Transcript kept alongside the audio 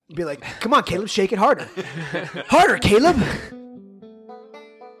Be like, come on, Caleb, shake it harder. Harder, Caleb.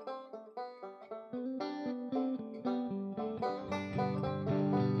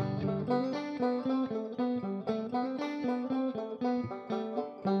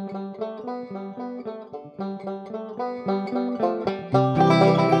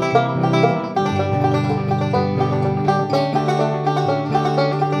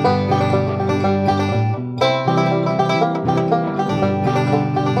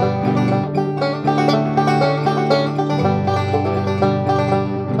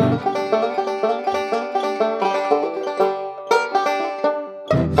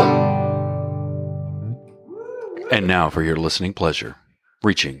 And now for your listening pleasure,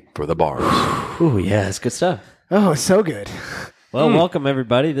 Reaching for the Bars. Ooh, yeah, it's good stuff. Oh, it's so good. Well, welcome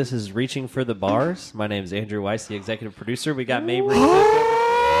everybody. This is Reaching for the Bars. My name is Andrew Weiss, the executive producer. We got Mabry.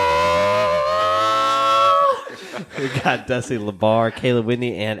 We got Dusty LeBar, Caleb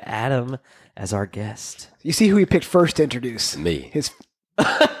Whitney, and Adam as our guest. You see who he picked first to introduce? Me. His.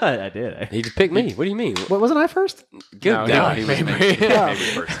 I did. He just picked me. What do you mean? What, wasn't I first? Good No, God. he was maybe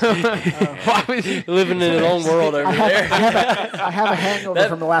first. Why was he living in his own world over there? I have a hangover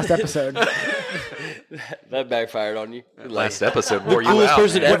from the last episode. That backfired on you. Last episode wore you Coolest out.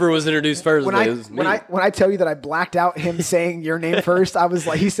 person man. ever was introduced first. When I tell you that I blacked out him saying your name first, I was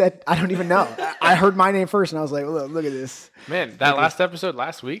like, he said, I don't even know. I heard my name first, and I was like, look at this. Man, that last episode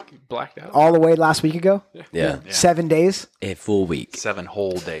last week, blacked out. All the way last week ago? Yeah. 7 days? A full week. 7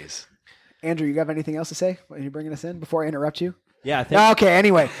 whole days. Andrew, you have anything else to say? Are you bringing us in before I interrupt you? Yeah, I think. Okay,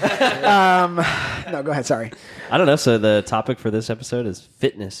 anyway. No, go ahead, sorry. I don't know. So the topic for this episode is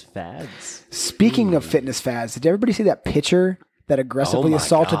fitness fads. Speaking of fitness fads, did everybody see that picture that aggressively Oh my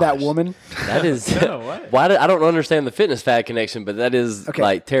assaulted that gosh. woman? That is. what? I don't understand the fitness fad connection, but that is Okay.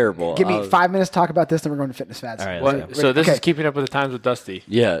 like terrible. Give me 5 minutes to talk about this, then we're going to fitness fads. All right, What? let's go. So this Okay. is Keeping Up with the Times with Dusty.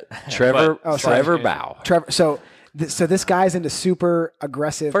 Yeah. Trevor sorry. Bow. Trevor, so this guy's into super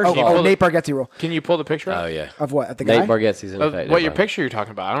aggressive. First of all- Nate Bargatze rule. Can you pull the picture Oh, up? yeah. Of what? Of the guy? Nate Bargatze's in Of effect. what your picture you're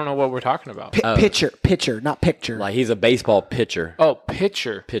talking about? I don't know what we're talking about. Pitcher, not picture. Like he's a baseball pitcher. Oh,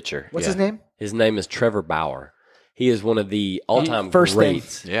 picture. Pitcher. What's yeah. his name? His name is Trevor Bauer. He is one of the all-time First thing.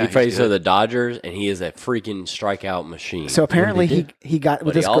 greats. Yeah, he he's plays for good. the Dodgers, and he is a freaking strikeout machine. So apparently he got with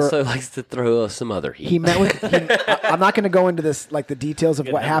but he this girl. also likes to throw some other heat. He met with. I'm not going to go into this like the details of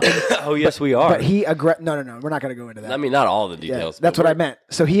what happened. Oh, yes, we are. But he No, we're not going to go into that. I mean, not all the Yeah, details. that's but what I we're- meant.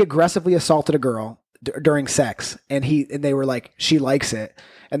 So he aggressively assaulted a girl during sex, and they were like, she likes it,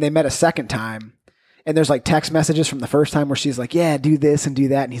 and they met a second time, and there's like text messages from the first time where she's like, yeah, do this and do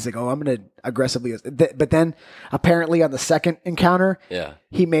that, and he's like, oh, I'm gonna aggressively. But then apparently on the second encounter, Yeah.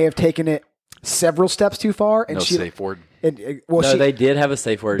 he may have taken it several steps too far, and No she safe word. well, No, she, they did have a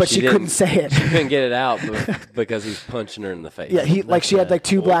safe word. but she couldn't say it. She couldn't get it out because he's punching her in the face. Yeah, she had like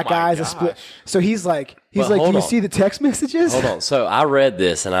two black my eyes, a gosh. split. So he's like, But do hold you on. see the text messages? Hold on. So I read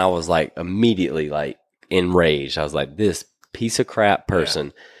this, and I was like immediately like enraged. I was like, this piece of crap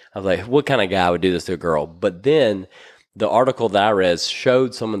person. I was like, what kind of guy would do this to a girl? But then the article that I read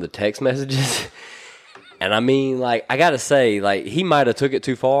showed some of the text messages. And I mean, like, I got to say, like, he might have took it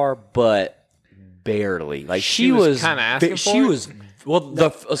too far, but barely. Like, she was kinda asking she for it? was,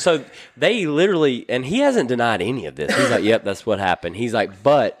 well, so they literally, and he hasn't denied any of this. He's like, yep, that's what happened. He's like,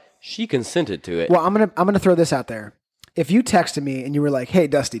 but she consented to it. Well, I'm gonna throw this out there. If you texted me and you were like, "Hey,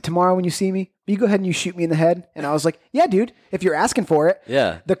 Dusty, tomorrow when you see me, you go ahead and you shoot me in the head," and I was like, "Yeah, dude, if you're asking for it,"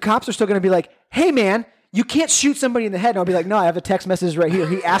 Yeah. the cops are still gonna be like, "Hey, man, you can't shoot somebody in the head." And I'll be like, "No, I have a text message right here.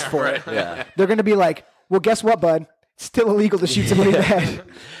 He asked for it." Yeah. They're gonna be like, "Well, guess what, bud? It's still illegal to shoot somebody in the head."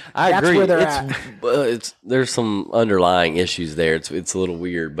 I That's agree. where they're it's there's some underlying issues there. It's a little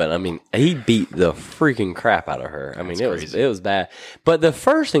weird, but I mean, he beat the freaking crap out of her. I mean, it was bad. But the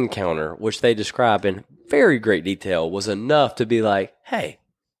first encounter, which they describe in very great detail, was enough to be like, hey,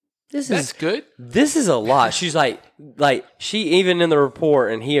 That's is good. this is a lot. She's like she even in the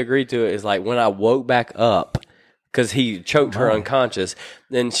report, and he agreed to it. Is like when I woke back up. Because he choked her unconscious,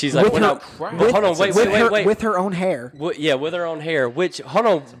 and she's like, With her- hold on, wait. with her own hair. Yeah, with her own hair. Which, hold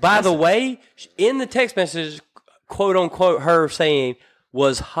on. By the way, in the text message, quote unquote, her saying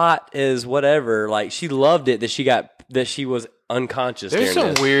was hot as whatever. Like she loved it that she was unconscious. There's during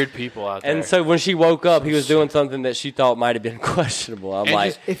some this. weird people out there. And so when she woke up, he was doing something that she thought might have been questionable. I'm and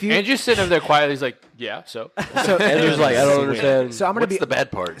like, just, and just sitting up there quietly, he's like, yeah, so. Andrew's like, I don't understand. So I'm gonna What's the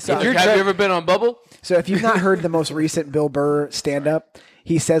bad part? So Have you ever been on Bubble? So if you've not heard the most recent Bill Burr stand-up,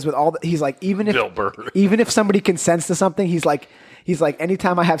 he says with all he's like, even if somebody consents to something, he's like,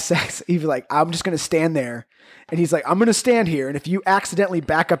 anytime I have sex, he's like, I'm just going to stand there. And he's like, I'm going to stand here. And if you accidentally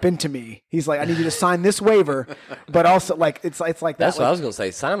back up into me, he's like, I need you to sign this waiver. But also, like, it's like that. That's what I was going to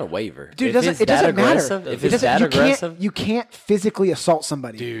say. Sign a waiver. Dude, If it doesn't matter. If it's that aggressive, you can't physically assault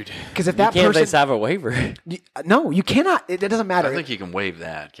somebody. Dude. Because if that can't person. they have a waiver? No, you cannot. It doesn't matter. I think you can waive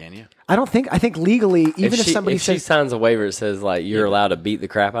that, can you? I think legally, even if somebody she says. signs a waiver that says like you're allowed to beat the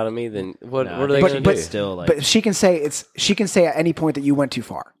crap out of me, then what are they going to do? Still, like, But she can say at any point that you went too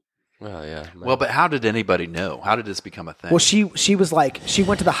far. Oh yeah. Well, but how did anybody know? How did this become a thing? Well, she was like, she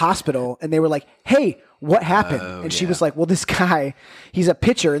went to the hospital and they were like, "Hey, what happened?" And she was like, "Well, this guy, he's a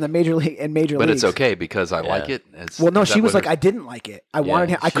pitcher in the major league but leagues." it's okay because I like it. Well, no, she was like, "I didn't like it. I wanted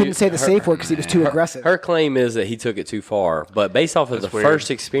him. I couldn't say the safe word because he was too aggressive." Her claim is that he took it too far, but based off of the first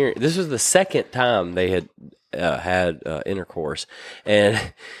experience, this was the second time they had had intercourse,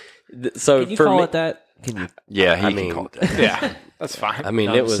 and so can you for call me, it that? Can you? Yeah, he I can mean, call it that. Yeah, that's fine. I mean,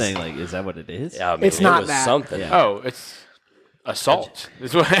 No, it I'm was saying, like, is that what it is? I mean, It's it not was that. something. Yeah. Oh, it's assault.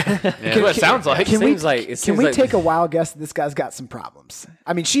 Is what, that's what it sounds like. Can we seems we like- take a wild guess that this guy's got some problems?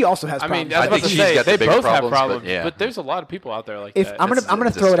 I mean, she also has I problems. mean, I was I about think to she's say got the they bigger both have problems, problems, but yeah. but there's a lot of people out there like if that. I'm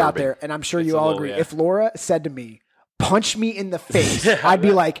gonna throw it out disturbing. there, and I'm sure It's you a all little, agree. yeah. If Laura said to me, "Punch me in the face," I'd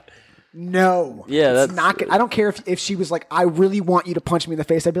be like, "No, Yeah, it's that's- not good." I don't care if she was like, "I really want you to punch me in the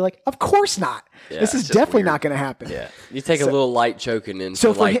face." I'd be like, "Of course not. This is just definitely weird. not going to happen." Yeah, you take a little light choking and so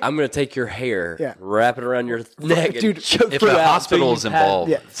so for like him- I'm going to take your hair, Yeah. wrap it around your neck, Dude, and choke If you the out hospital till is you pass-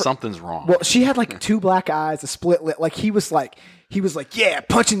 involved, Yeah, something's wrong. Well, she had like two black eyes, a split lip. Like he was like, "Yeah,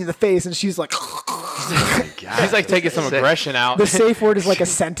 punching you in the face," and she's like, He's like taking some aggression out. the safe word is like a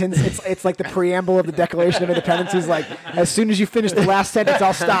sentence. It's like the preamble of the Declaration of Independence. He's like, as soon as you finish the last sentence,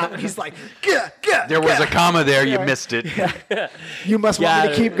 I'll stop. He's like, "Gah, gah, there was gah." a comma there. You missed it. You must want me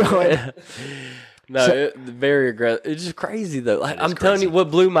to keep going. No, very aggressive. It's just crazy though. Like, I'm telling you,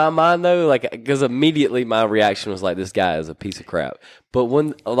 what blew my mind though, like because immediately my reaction was like, "This guy is a piece of crap." But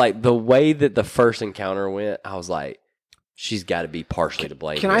when like the way that the first encounter went, I was like, "She's got to be partially to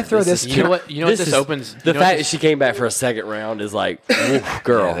blame." Can here. I throw this- You know what? You know what this opens. The you know fact what that she came back for a second round is like, "Oof,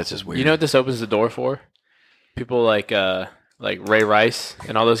 girl, Yeah, that's just weird. You know what this opens the door for? People like Ray Rice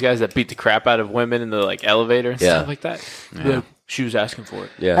and all those guys that beat the crap out of women in the like elevator and Yeah. stuff like that. Like, she was asking for it.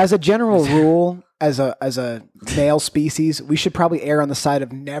 yeah." As a general rule, as a male species, we should probably err on the side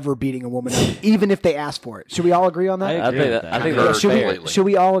of never beating a woman up, even if they ask for it. Should we all agree on that? I I agree think with that, that. I think Yeah, that's should fair. completely. should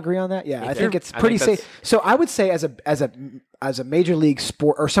we all agree on that? Yeah, I think it's I pretty think safe. So I would say as a major league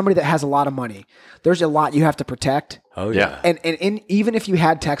sport or somebody that has a lot of money, there's a lot you have to protect. Oh Yeah. yeah. And even if you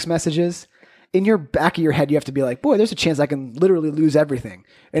had text messages, in your back of your head, you have to be like, boy, there's a chance I can literally lose everything,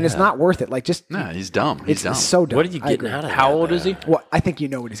 and it's not worth it. Like just No, he's dumb. He's dumb. it's so dumb. What are you I getting agree. out of that? How old is he? Well, I think you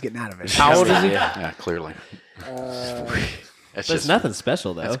know what he's getting out of it. How old is he? Yeah, clearly. There's That's just nothing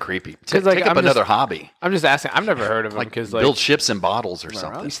special though. That's creepy. 'Cause, like, Take up I'm just- another hobby, I'm just asking. I've never heard of him like because like build ships in bottles or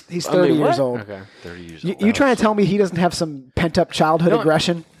something. He's 30 years what? old. okay. 30 years You, old. you trying to tell me he doesn't have some pent up childhood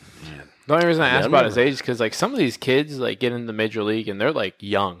aggression? The only reason I asked I about never- his age is because like some of these kids like get in the major league and they're like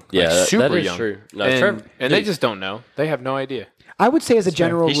young, Yeah, like, that- super that is young. true. No, and Trevor- and they dude. just don't know. They have no idea. I would say as a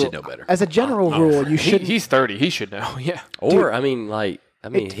general He rule, should know better. as a general rule, you shouldn't. He's 30. He should know. Yeah. Or I mean,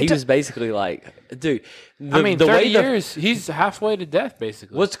 It- he it was basically like, dude. The, I mean, the 30 way the- years. He's halfway to death,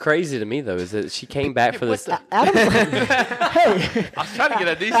 basically. What's crazy to me though is that she came back for this. Adam, hey, I was trying to get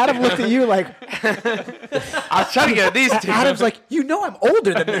at these. Adam looked at you like I was trying to get at these two. Adam's like, you know, I'm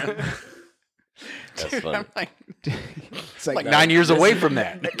older than them. That's funny. It's like, like 9 years away from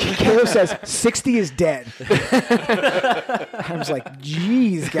that. Caleb says 60 is dead. Adam's like,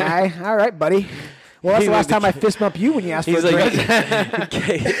 geez, guy. All right, buddy. Well, that's the last time I fist bump you when you asked for He's a like, drink.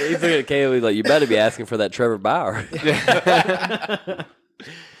 he's looking at Caleb he's like, you better be asking for that Trevor Bauer.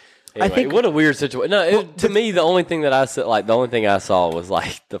 Anyway, think- what a weird situation. No, to me, the only thing that I said, like the only thing I saw was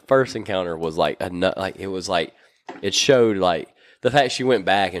like the first encounter was like it was like it showed like the fact she went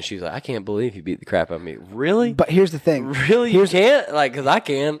back and she was like, I can't believe he beat the crap out of me. Really? But here's the thing. Really? You can't? Like, because I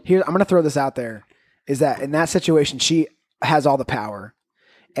can. I'm going to throw this out there, is that in that situation, she has all the power.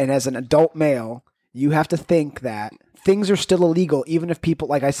 And as an adult male, you have to think that things are still illegal, even if people,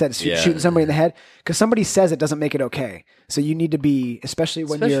 like I said, Yeah. shooting somebody in the head, because somebody says it doesn't make it okay. So you need to be, especially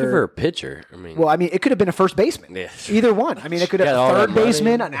when Especially you're. for a pitcher. I mean, Well, I mean, it could have been a first baseman. Yeah. Either one. I mean, it could have Got been all a that third money.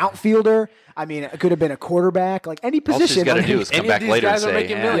 baseman, an outfielder. I mean, it could have been a quarterback, like any All she's position. got to I mean, do is come Any of back these later and guys are say,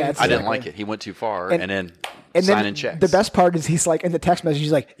 making millions. I didn't Exactly. like it. He went too far. And- And then and sign then in checks. the best part is he's like in the text message,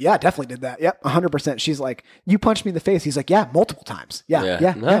 he's like, yeah, I definitely did that. Yep, 100%. She's like, you punched me in the face. He's like, yeah, multiple times.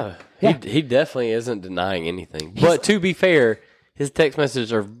 Yeah. no, Yeah. he definitely isn't denying anything. But to be fair, his text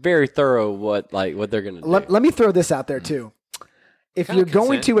messages are very thorough. What they're gonna do. Let me throw this out there too. If Kinda you're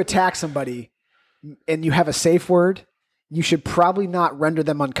going consent. to attack somebody and you have a safe word, you should probably not render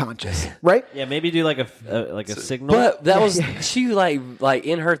them unconscious, right? Yeah, maybe do like a signal. But that was she like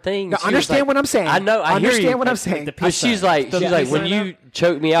in her thing. Now, she was understand like- what I'm saying. I know. I hear understand you. what I'm saying. The But she's like when you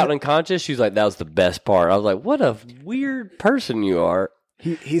choked me out unconscious, she's like, that was the best part. I was like, what a weird person you are.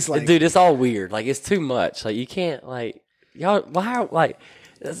 He's like, Dude, it's all weird. Like, it's too much. Like, you can't, like, y'all, why, like,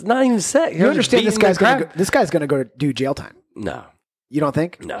 it's not even sex. you understand this guy's gonna go to do jail time. No. You don't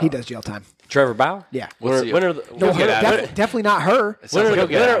think? No. He does jail time. Trevor Bauer? Yeah. When What's are, the- when are the, No, get out of it. definitely not her. It sounds like go a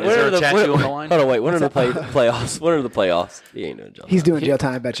get out. Is there a tattoo on the line? Hold on, wait. When are the playoffs? When are the playoffs? He ain't doing jail. He's doing jail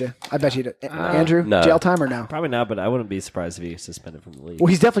time. I bet you. Andrew, no. jail time or no? Probably not, but I wouldn't be surprised if he's suspended from the league. Well,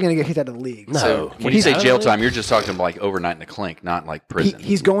 he's definitely gonna get kicked out of the league. No. So when you He's say out jail of the time, you're just talking like overnight in the clink, not like prison.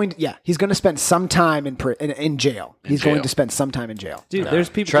 He's going to spend some time in jail. He's going jail. to spend some time in jail. Dude, there's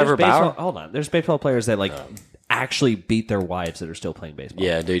people. Trevor there's baseball, Bauer? Hold on, there's baseball players that actually beat their wives that are still playing baseball.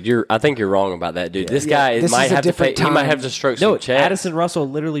 Yeah, dude, I think you're wrong about that, dude. This guy This might is a have to pay. different He might time. have to stroke No, some checks. Addison Russell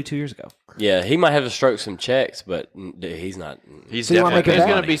literally 2 years ago. Yeah, he might have to stroke some checks, but dude, he's not. He's So you wanna definitely make a There's bet?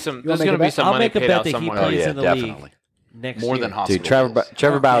 gonna be some. You There's wanna gonna make a be bet? some I'll money make a paid bet out that he somewhere. plays yeah, in the definitely. league next More year. than hospital. Dude,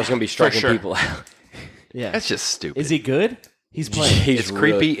 Trevor bills. Bauer's gonna be striking sure. people out. Yeah, That's just stupid. is he good? He's playing. He's It's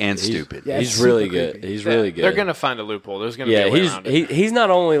really- creepy and he's- stupid. Yeah, He's it's really super good. creepy. He's really good. They're gonna find a loophole. There's gonna Yeah, be a way around it. he's not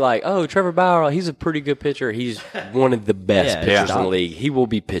only like, oh, Trevor Bauer, he's a pretty good pitcher. He's one of the best Yeah, pitchers yeah. in the league. He will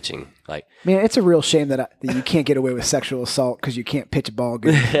be pitching. Like, Man, it's a real shame that you can't get away with sexual assault because you can't pitch a ball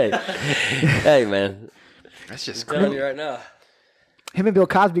good. hey, man, That's just I'm telling creepy. you right now. Him and Bill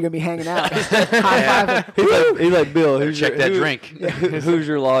Cosby gonna be hanging out. High five. He's like Bill. Better check that drink. Who's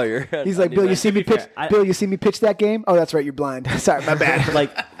your lawyer? He's like, Bill, you see me pitch? I- Bill, you see me pitch that game? Oh, that's right, you're blind. Sorry, my bad.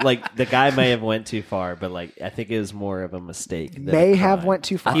 like the guy may have went too far, but like I think it was more of a mistake. than a May have crime. went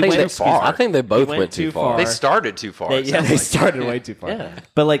too far. I think, went they, too far. I think they both He went too far. They started too far. it Yeah, sounds they like. started way too far. Yeah.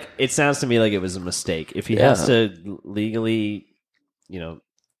 But like, it sounds to me like it was a mistake. If he Yeah. has to legally,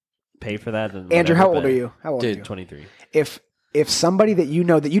 pay for that, then Andrew, whatever, how old but are you? How old are Dude, you? 23. If somebody that you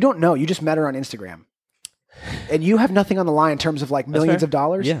know that you don't know, you just met her on Instagram, and you have nothing on the line in terms of like millions fair. of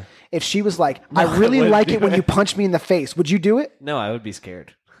dollars. Yeah. If she was like, No, I I really wouldn't like do it when it. you punch me in the face, would you do it? No, I would be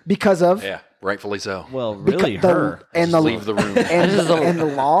scared. Because of Yeah, rightfully so. Well, really, the- her. and Just the leave the room. and the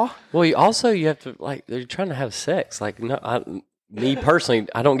law. Well, you have to like they're trying to have sex. Like, no, me personally,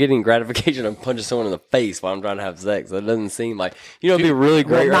 I don't get any gratification of punching someone in the face while I'm trying to have sex. That doesn't seem like it'd be really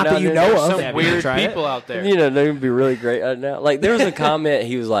great not right that now. you know of. Some Have you weird tried it? people out there. They'd be really great right now. Like, there was a comment.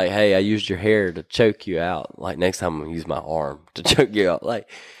 He was like, "Hey, I used your hair to choke you out. Like, next time I'm gonna use my arm to choke you out." Like.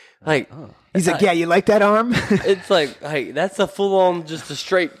 He's like, yeah, you like that arm? It's like that's a full on just a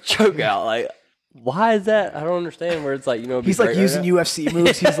straight choke out. Like, why is that? I don't understand. Where it's like it'd be He's like great using right now. UFC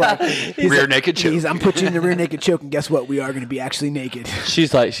moves. He's like, Rear naked choke. I'm putting you in the rear naked choke, and guess what? We are going to be actually naked.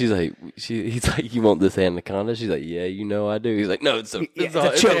 He's like, he's like, you want this anaconda? She's like, yeah, I do. He's like, no, it's a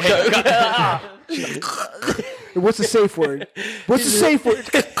choke. What's the safe word? What's the safe word?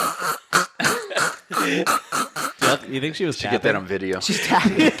 You think she was Should get that on video. She's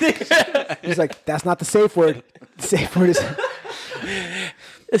tapping. He's like, that's not the safe word. The safe word is.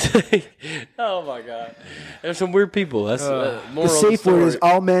 Oh my god, there's some weird people. That's The moral of safe word is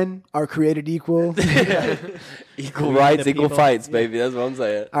story. all men are created equal. Equal rights, the equal people. fights, baby. That's what I'm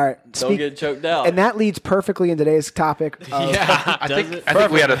saying. All right. Don't get choked out. And that leads perfectly in today's topic. Of, I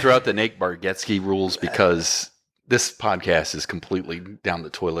think we had to throw out the Nate Bargatze rules because this podcast is completely down the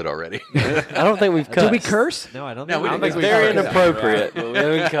toilet already. I don't think we've cussed. Did we curse? No, I don't No, think we I didn't. don't It's think very Sorry. inappropriate, but we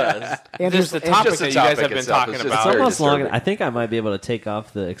haven't cussed. Just the Andrew's- topic Just the that you guys topic have been itself talking is just it's about. very almost long. disturbing. I think I might be able to take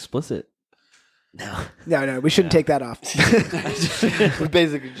off the explicit. No, we shouldn't take that off. We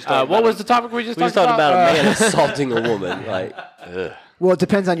basically just What was the topic we just we just talked talked about a man Uh, assaulting a woman. Like, Well, it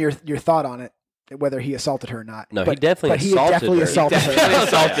depends on your thought on it, whether he assaulted her or not. No, he but, definitely but he assaulted definitely her. assaulted her. Definitely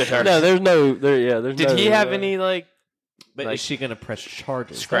assaulted her. no, there's no, there's Did no. he have any like But Like, is she going to press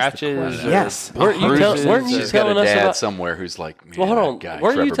charges? That's the scratches? question. or Yes. Weren't you, bruises weren't you or- She's got a telling us dad about? somewhere who's like, man, Well, hold that on. guy,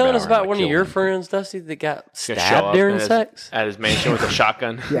 Weren't you Trevor telling us Bauer, about I'm one of gonna your kill him. friends, Dusty, that got Gonna show stabbed up during at his- sex? at his mansion with a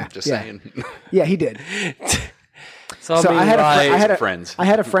shotgun? Yeah, Just yeah, saying. yeah. He did. So, So I had a fr- I had a friends. I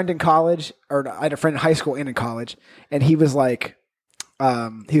had a friend in college, or I had a friend in high school and in college, and he was like,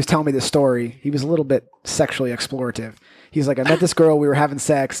 he was telling me this story. He was a little bit sexually explorative. He's like, I met this girl, we were having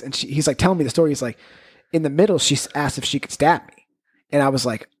sex, and he's like telling me the story. He's like, in the middle, she asked if she could stab me, and I was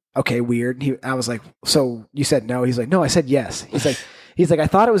like, okay, weird. I was like, so you said no? He's like, no, I said yes. He's like, I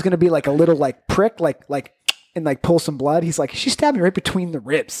thought it was gonna be like a little like prick, like and like pull some blood. He's like, she stabbed me right between the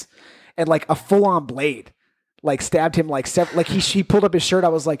ribs, and like a full on blade. like stabbed him like he pulled up his shirt. I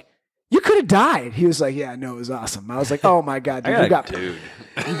was like, you could have died. He was like, yeah, no, it was awesome. I was like, oh my God, dude, Dude, you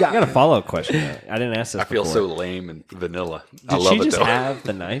I got a got follow-up question. I didn't ask this I feel before. so lame and vanilla. I Did love she it just though. have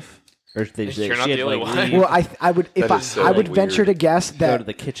the knife? Or did You're not she had the to, only like, one. leave, Well, I would if That is so I would weird. venture to guess go that to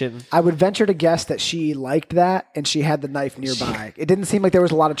the kitchen? I would venture to guess that she liked that and she had the knife nearby. It didn't seem like there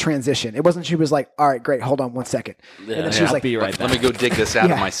was a lot of transition. It wasn't she was like, all right, great, hold on 1 second. And then she was I'll like, be right Let back. me go dig this out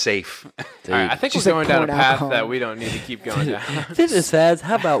Yeah. of my safe. Dude. All right, I think She's we're like going down a pouring path alcohol. that we don't need to keep going down. Fitness fads.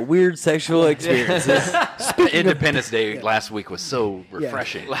 How about weird sexual experiences? Independence Day last week was so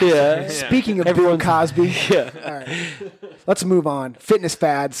refreshing. yeah. speaking of Bill Cosby. All right. Let's move on. Fitness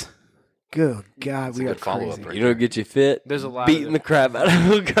fads. Good God, we a are good follow-up crazy. right You don't get you fit. There's a lot of beating the crap out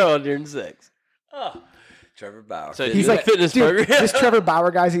of a girl during sex. Oh, Trevor Bauer. So He's like, fitness dude, program. this Trevor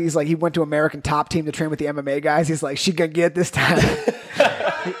Bauer guy, he's like, he went to American Top Team to train with the MMA guys. He's like, she gonna get this time.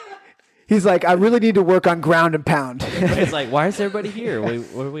 He's like, I really need to work on ground and pound. It's like, why is everybody here? What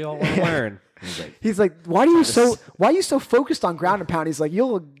do we all want to learn? He's like, why are you so focused on ground and pound? He's like,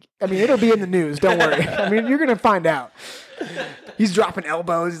 it'll be in the news. Don't worry. I mean, you're gonna find out. He's dropping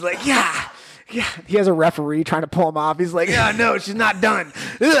elbows. He's like, yeah. He has a referee trying to pull him off. He's like, yeah, no, she's not done.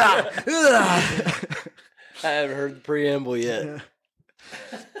 Ugh, ugh. I haven't heard the preamble yet.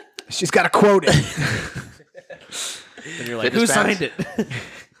 She's got to quote it. And you're like, Fitness who fads? signed it?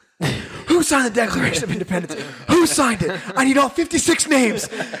 Who signed the Declaration of Independence? Who signed it? I need all 56 names.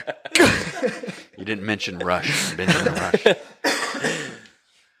 You didn't mention Rush. Benjamin Rush.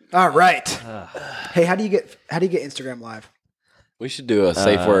 All right. Hey, how do you get Instagram Live? We should do a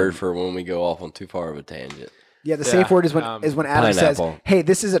safe word for when we go off on too far of a tangent. Yeah, the safe word is when Adam says, pineapple. "Hey,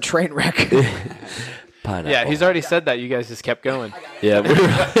 this is a train wreck." Pineapple. Yeah, he's already said that. You guys just kept going. Yeah,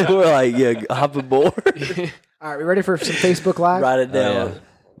 we're like, yeah, hop aboard. All right, we ready for some Facebook Live? Write it down. Yeah.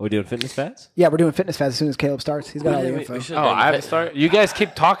 We doing fitness fads? Yeah, we're doing fitness fast as soon as Caleb starts. He's got all the info. Oh, I haven't started. You guys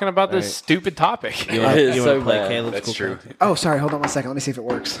keep talking about this stupid topic. You want It's to so play bad. Caleb's That's cool true. card? Oh, sorry. Hold on 1 second. Let me see if it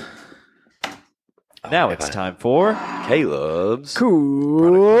works. Now it's time for Caleb's.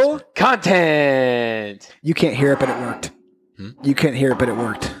 Cool. Content. You can't hear it, but it worked. You couldn't hear it, but it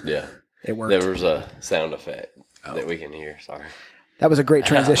worked. Yeah. It worked. There was a sound effect that we can hear. Sorry. That was a great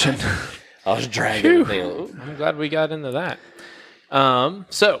transition. I was dragging everything. I'm glad we got into that.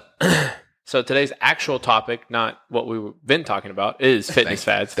 So today's actual topic, not what we've been talking about, is fitness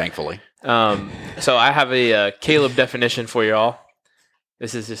fads. Thankfully. So I have a Caleb definition for y'all.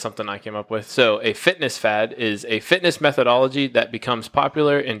 This is just something I came up with. So a fitness fad is a fitness methodology that becomes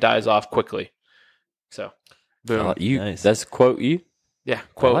popular and dies off quickly. So, boom. Nice. That's quote you. Yeah, I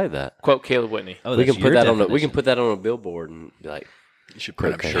quote like that. quote Caleb Whitney. Oh, We that's can put your that on. We definition. can put that on a billboard and be like, You should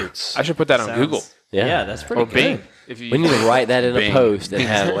print Okay. up shirts. I should put that on Sounds- Google Yeah, that's pretty or good. Bing. If you we need to write that in a Bing. post and Bing's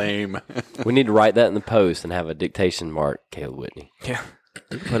have. lame. We need to write that in the post and have a dictation mark, Caleb Whitney. yeah.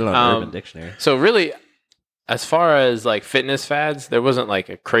 You can put it on Urban Dictionary. So really, as far as like fitness fads, there wasn't like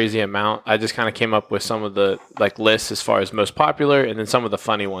a crazy amount. I just kind of came up with some of the like lists as far as most popular, and then some of the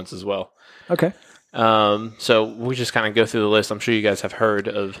funny ones as well. Okay. So we just kind of go through the list. I'm sure you guys have heard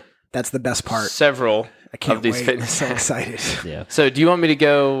of That's the best part. several I can't of these wait. fitness I'm so fads. excited. Yeah. So do you want me to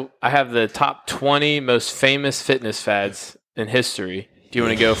go? I have the top 20 most famous fitness fads in history. Do you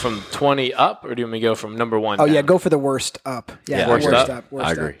want to go from 20 up, or do you want me to go from number 1 Oh down? yeah, go for the worst up. Yeah, Yeah, the worst worst up. up. Worst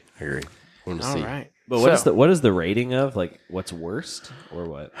I up. agree. I agree. Want to All see. right. But what is the rating of like what's worst or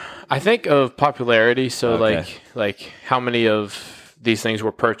what? I think of popularity. So Okay. like how many of these things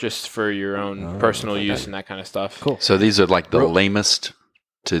were purchased for your own personal use and that kind of stuff. Cool. So these are like the lamest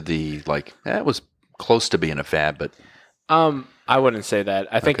to the like. It was close to being a fad, but I wouldn't say that.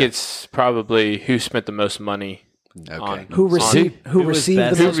 I think it's probably who spent the most money okay. on Who received? Who who was received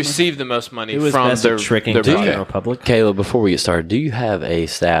best? the who most? received the most money Who was from best their at tricking their the brand. general public? Caleb, before we get started, do you have a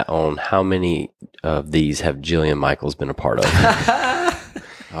stat on how many of these have Jillian Michaels been a part of?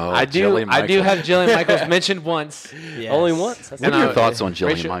 Oh, I do. Jillian I do Michaels. have Jillian Michaels mentioned once. Only once. That's What And are your I- thoughts on Jillian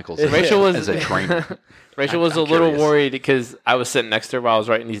Rachel- Michaels? Rachel was as a trainer. Rachel was I'm a little curious. worried because I was sitting next to her while I was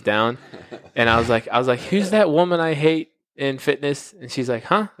writing these down, and I was like, who's that woman I hate in fitness? And she's like,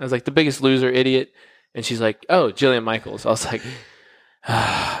 huh? I was like, the Biggest Loser, idiot. And she's like, oh, Jillian Michaels. I was like,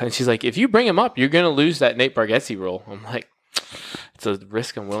 and she's like, if you bring him up, you're gonna lose that Nate Bargatze role. I'm like, it's a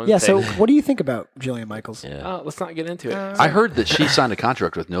risk I'm willing Yeah. to So, take. what do you think about Jillian Michaels? Yeah. Let's not get into it. I heard that she signed a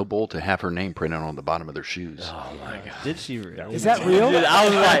contract with Noble to have her name printed on the bottom of their shoes. Oh my god. Did she really? Is that real? Dude, I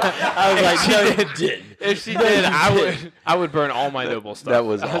was like, no, you didn't. If she did, I would burn all my Noble stuff. That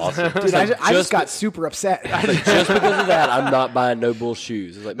was awesome. Dude, I just just- got super upset. Just because of that, I'm not buying No Bull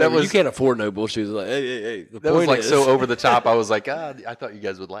shoes. It's like, That that was, was- you can't afford No Bull shoes. It's like, hey. The That was point like is- so over the top. I was like, I thought you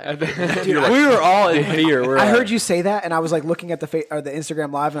guys would laugh. we were all in fear. We're I like, heard you say that, and I was like looking at the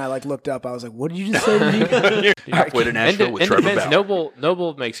Instagram live, and I like looked up. I was like, "What did you just say to me?" Halfway to Nashville with in Trevor defense, Bauer.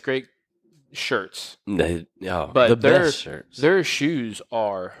 Noble makes great shirts, but but best shirts. their shoes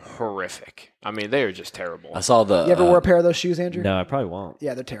are horrific. I mean, they are just terrible. I saw the. You ever wore a pair of those shoes, Andrew? No, I probably won't.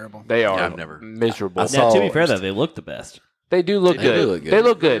 Yeah, they're terrible. They are I've never- miserable. I Now, saw- to be fair though, they look the best. They do look They do good. look good. They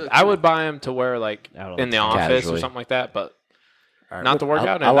look good. I would buy them to wear like Out on in the the office casually. or something like that, but right, not to work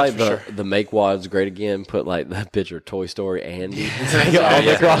out in. I like that's the for sure. the Make Wads Great Again. Put like the picture of Toy Story Andy. Yeah, on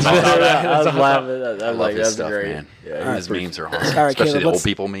the yeah. cross. I saw that. I was I saw laughing. I I was love like, his that's stuff, great. man. Yeah, His memes are awesome, All right, especially Caleb, the old let's-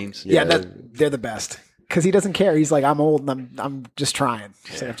 people memes. Yeah, they're the best because he doesn't care. He's like, "I'm old, and I'm just trying."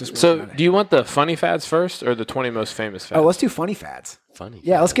 So, I'm just So, working on it. do you want the funny fads first or the 20 most famous fads? Oh, let's do funny fads. funny.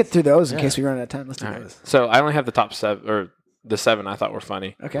 Yeah, let's get through those in case we run out of time. Let's do All right. those. So I only have the top 7 or the 7 I thought were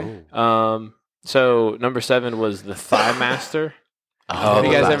funny. Okay. So number 7 was the Thigh Master. Oh, Have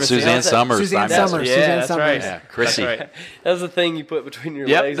you guys ever seen Suzanne that? Summers? Suzanne Thigh Master. Summers. Yeah, Suzanne that's Summers. right. Yeah, Chrissy. That's right. That's the thing you put between your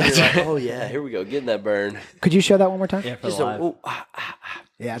Yep, legs. And that's you're like, right. oh yeah, here we go, getting that burn. Could you show that one more time? Yeah, for Just the a, live. ooh, Yeah,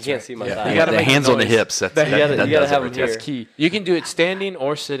 you that's can't right. see my Yeah. thigh. You gotta the make hands the on the noise. hips. That's, That- that, you gotta- that you gotta does have everything. them That's key. You can do it standing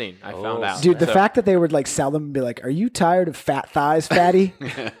or sitting. I found out. Dude, the So- fact that they would like sell them and be like, "Are you tired of fat thighs, fatty?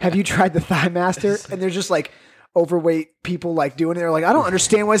 Have you tried the Thigh Master?" And they're just like overweight people like doing it. They're like, "I don't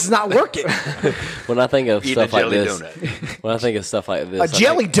understand why this is not working." When I think of Eat stuff a like jelly this, donut. when I think of stuff like this, A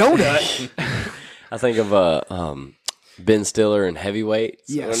jelly donut. I think of Ben Stiller and Heavyweights.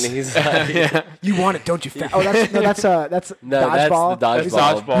 Yes. When he's like, You want it, don't you, fat? Oh, that's that's No, that's dodgeball. the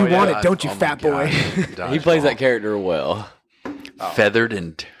dodgeball. Dodgeball, You want yeah. it, don't you, Oh my fat boy? God. he plays that character well. Feathered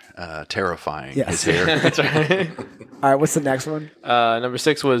and terrifying. Yes. His hair. That's right. All right, what's the next one? Number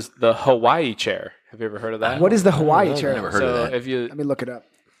 6 was the Hawaii chair. Have you ever heard of that? What is the Hawaii chair? never heard so of that. if you Let me look it up.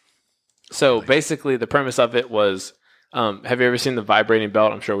 so basically the premise of it was have you ever seen the vibrating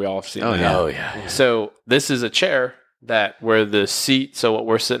belt? I'm sure we all have seen Oh, that. yeah. Oh yeah. So this is a chair that where the seat, so what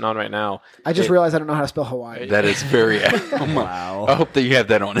we're sitting on right now. I just realized I don't know how to spell Hawaii. That is very. Oh my. Wow. I hope that you have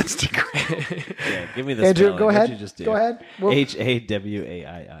that on Instagram. Yeah, give me the Andrew, spelling. go What'd ahead. you just do? Go ahead. Well,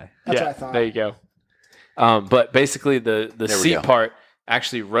 HAWAII. that's yeah, what I thought. there you go. But basically the There we seat go. part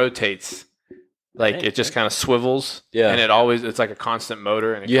actually rotates. Like it just kind of swivels. Yeah. And it's like a constant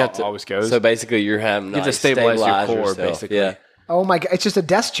motor and it You have to always goes. So basically, you're having You have like, to stabilize your core, yourself. basically. Yeah. Oh my god, it's just a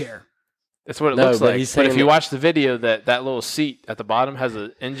desk chair. That's what it No, looks but like. he's But if saying you that- watch the video, that little seat at the bottom has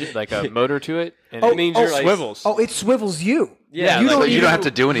a engine, like a motor to it, and It it means you're like- swivels. Oh, it swivels you. Yeah, you like- don't So you even, don't have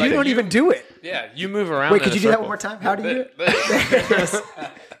to do anything. You don't even do it. Yeah, you move around. Wait, in could a you do that circle. one more time? How do you do it?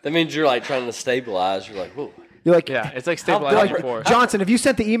 That means you're like trying to stabilize. You're like, whoa. You're like, Yeah, it's like you're stabilizing like your core. Johnson. If you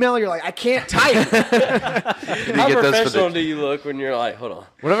sent the email, you're like, I can't type. How get those for professional the- do you look when you're like, hold on?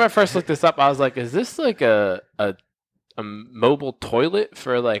 Whenever I first looked this up, I was like, "Is this like a mobile toilet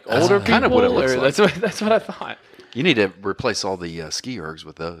for like older people?" kind of what it looks Or like. That's what I thought. You need to replace all the ski ergs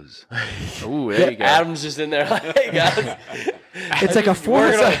with those. Ooh, there you go. Adam's just in there like, hey guys, It's like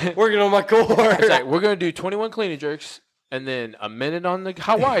a working on my core. It's like, we're gonna do 21 clean and jerks and then a minute on the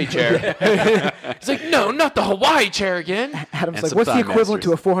Hawaii chair. It's like, no, not the Hawaii chair again. Adam's And like, some what's the thigh equivalent to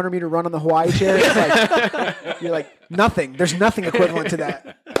a masters. 400-meter run on the Hawaii chair? It's like, you're like, nothing. There's nothing equivalent to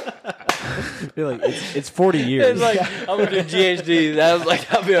that. You're like, it's 40 years. It's like I'm gonna do GHD. That was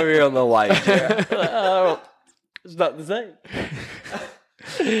like I'll be over here on the white chair. It's not the same.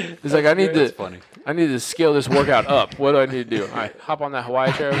 It's like, I need That's to funny. scale this workout up. What do I need to do? All right, hop on that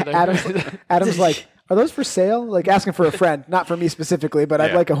Hawaii chair over there. Adam's like, are those for sale? Like asking for a friend, not for me specifically, but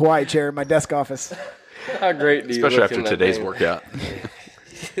I'd Yeah. like a Hawaii chair in my desk office. How great do you Especially look after in that today's thing? workout.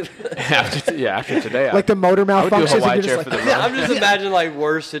 after today, Like the motor would do a malfunctions. Hawaii And chair you're for just the like, run. I'm just imagining like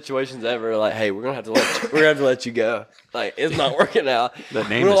worst situations ever. Like, hey, we're gonna have to let you go. Like, it's not working out. The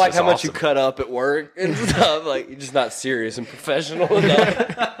name we don't is like just how much you awesome. cut up at work and stuff. Like, you're just not serious and professional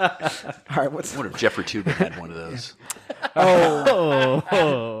enough. all right, what's I wonder if Jeffrey Tubin had one of those.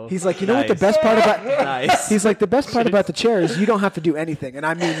 oh, He's like, you know what the best part about nice. He's like, the best part about the chair is you don't have to do anything. And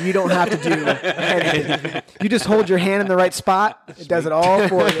I mean, you don't have to do anything. You just hold your hand in the right spot. It does it all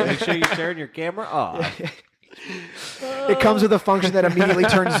for you. Make sure you turn your camera off. It comes with a function that immediately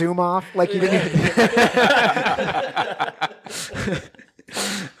turns zoom off. Like you didn't even.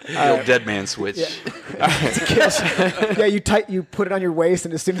 The old dead man switch. Yeah, you put it on your waist,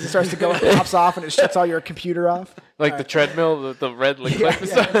 and as soon as it starts to go, it pops off, and it shuts all your computer off. Like the treadmill, the red liquid.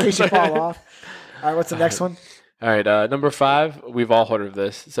 Yeah, in case you fall off. All right, what's the next one? All right, number 5. We've all heard of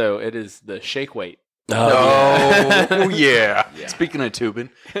this. So it is the shake weight. Oh, yeah. Speaking of tubing,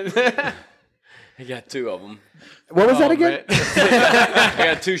 I got 2 of them. What was that again? I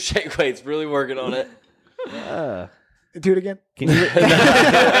got 2 shake weights. Really working on it. Do it again. Can you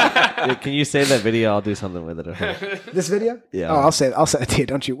can you save that video? I'll do something with it. This video? Yeah. Oh, I'll send it to you.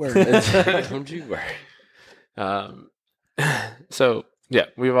 Don't you worry. Don't you worry. So yeah,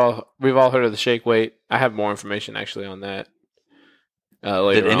 we've all heard of the shake weight. I have more information actually on that.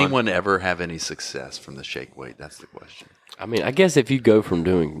 Later did on. anyone ever have any success from the shake weight? That's the question. I mean, I guess if you go from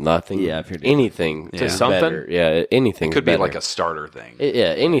doing nothing, Yeah, if you're doing anything Yeah. to something? better, yeah, anything It could be better. like a starter thing.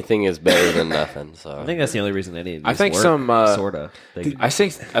 anything is better than nothing. So I think that's the only reason any of these I think work, some, sorta. I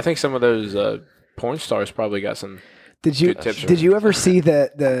think some of those porn stars probably got some. Did you Good tips. did you ever see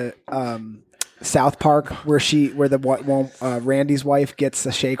the South Park where Randy's wife gets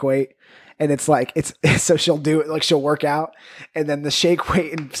the shake weight, and it's like so she'll do it like she'll work out, and then the shake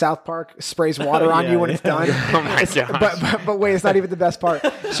weight in South Park sprays water on you when it's done. Oh my gosh. But wait, it's not even the best part.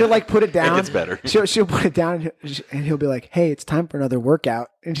 She'll like put it down. gets better. She'll put it down, and he'll be like, "Hey, it's time for another workout."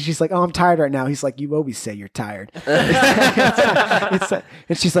 And she's like, "Oh, I'm tired right now." He's like, "You always say you're tired." And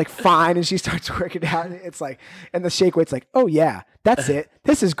she's like, "Fine," and she starts working out. And it's like, and the shake weight's like, "Oh yeah, that's it.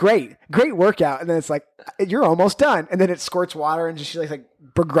 This is great workout." And then it's like, "You're almost done." And then it squirts water, and she like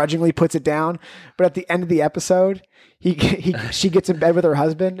begrudgingly puts it down. But at the end of the episode, she gets in bed with her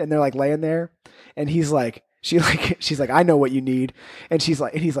husband, and they're like laying there, and she's like, "I know what you need," and he's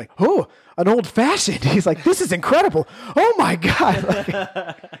like, "Oh, an old fashioned." He's like, "This is incredible. Oh my god!" Like,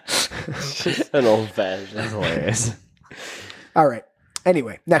 an old fashioned. That's hilarious. all right.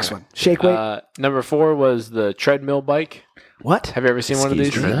 Anyway, next one. Shake weight. Number 4 was the treadmill bike. What? Have you ever seen one of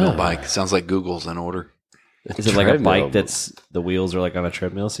these? Treadmill bike. Sounds like Google's in order. Is it like a Treadmill. bike that's the wheels are like on a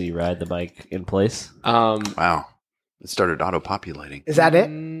treadmill, so you ride the bike in place? Wow. It started auto-populating. Is that it?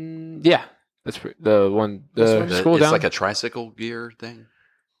 Yeah, that's the one. The scroll It's down. like a tricycle gear thing.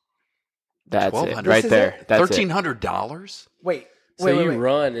 That's it, $1,200. right This is there. it? That's it. $1,300? Wait. So Wait. you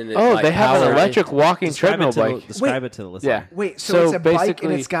run and it Oh, like they have an powers- electric walking treadmill bike. Describe it to the listener. Yeah. Wait. So, So it's a bike and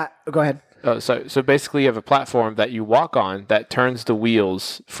basically- it's got. Oh, go ahead. So basically, you have a platform that you walk on that turns the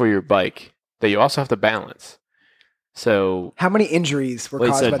wheels for your bike that you also have to balance. So, How many injuries were Wait,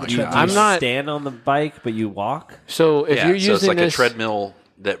 caused so by do the you, treadmill? do you I'm not- stand on the bike, but you walk? so if you're using so it's like this, a treadmill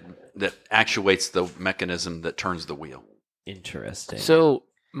that actuates the mechanism that turns the wheel. Interesting. So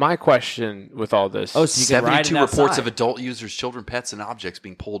my question with all this, oh, so you can ride it 72 reports outside. of adult users, children, pets, and objects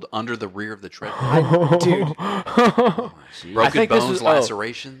being pulled under the rear of the treadmill. Dude. Broken think this bones, was-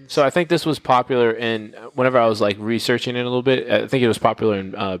 lacerations. So I think this was popular in whenever I was like researching it a little bit. I think it was popular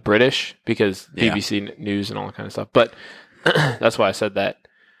in British because Yeah. BBC News and all that kind of stuff. But that's why I said that.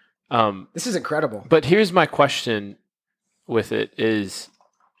 This is incredible. But here's my question with it: is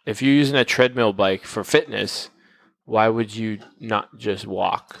if you're using a treadmill bike for fitness, why would you not just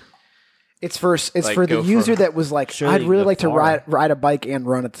walk? It's for Like, for the go for- user that was like, Surely I'd you really can like to go far. ride a bike and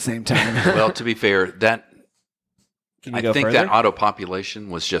run at the same time. Well, to be fair, Can you I go think further? that auto-population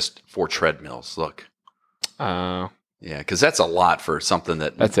was just for treadmills. Look. Yeah, because that's a lot for something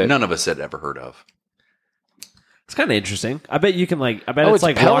that That's it. none of us had ever heard of. It's kind of interesting. I bet you can like. I bet oh, it's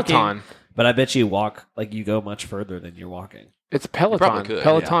like Peloton. walking, but I bet you walk like you go much further than you're walking. It's probably Peloton. could,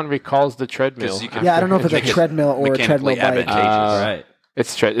 Peloton recalls the treadmill. 'Cause you can- Yeah, I don't know if it's a Make it treadmill or a treadmill mechanically bike. advantageous. Right.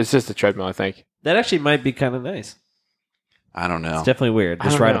 It's just a treadmill, I think. That actually might be kind of nice. I don't know. It's definitely weird. I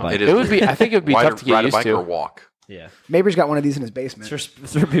Just don't ride know. a bike. It is It would be. I think it would be Ride tough to get ride a used bike to. or walk. Yeah. Maber's got one of these in his basement.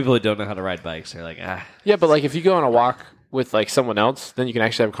 It's for people who don't know how to ride bikes. They're like, Yeah, but like if you go on a walk with like someone else, then you can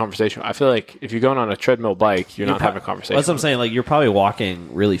actually have a conversation. I feel like if you're going on a treadmill bike, you're not having a conversation. That's what I'm saying. Like you're probably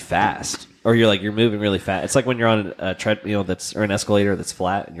walking really fast, or you're moving really fast. It's like when you're on a treadmill or an escalator that's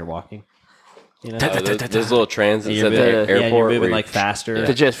flat and you're walking. You know, those little transits you're at the moving, airport. yeah, you're where moving you- like faster.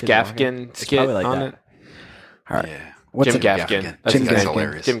 The Jeff 'cause you're walking. Gaffigan It's skit probably like on that. it. All right. Yeah. What's Jim the, Gaffigan. That's Jim his name.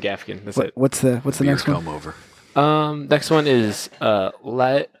 hilarious. Jim Gaffigan. That's it. what's the Beer next one? comb over. Next one is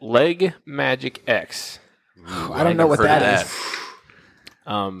Leg Magic X. I don't know what Heard of that is.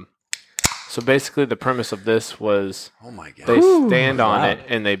 So basically, the premise of this was Oh my god. they stand on it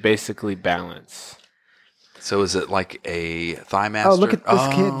and they basically balance. So is it like a thigh master? Oh, look at this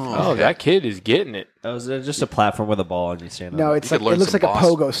kid. Oh, okay. that kid is getting it. Oh, is it just a platform with a ball and you stand on No, it? it's You like could learn it looks some like a boss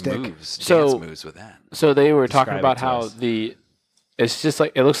pogo stick. Moves, So- dance moves with that. So they were talking Describe about it to how us. It's just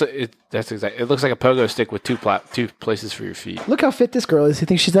like it looks like it. That's exactly. It looks like a pogo stick with two places for your feet. Look how fit this girl is. You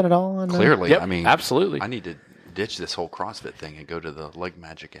think she's done it all on Clearly, Yep, I mean, absolutely. I need to ditch this whole CrossFit thing and go to the Leg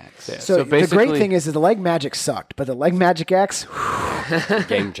Magic X. Yeah. So, the basically- great thing is that the Leg Magic sucked, but the Leg Magic X,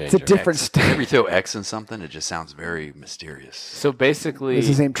 Game changer. it's a different Whenever you stuff. throw X in something, it just sounds very mysterious. So basically, Is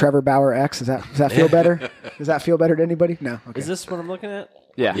his name Trevor Bauer X? Does that feel better? Does that feel better to anybody? No. Okay. Is this what I'm looking at?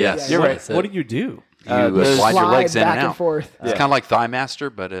 yeah, Yes. you're what, right. What do you do? You those slide your legs in back and out. forth. It's kind of like Thigh Master,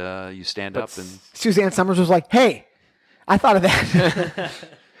 but you stand up and Suzanne Summers was like, "Hey, I thought of that."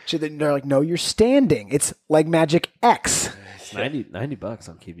 They're like, "No, you're standing. It's Leg Magic X." It's $90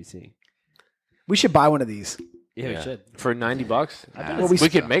 on QVC. We should buy one of these. Yeah, we should. For $90, Well, we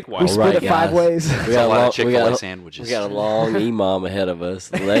could make one. We split right, it 5 guys. ways. We a got lot long- of Chick-fil-A we got- sandwiches. We got a long EMOM ahead of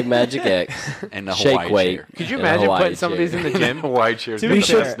us. Leg Magic X. and the Shake Hawaii weight. chair. Could you And a imagine Hawaii putting some of these chair. in the gym? Hawaii chairs. To got be the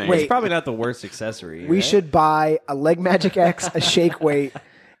should- best name. wait. It's probably not the worst accessory. We right? should buy a Leg Magic X, a shake weight,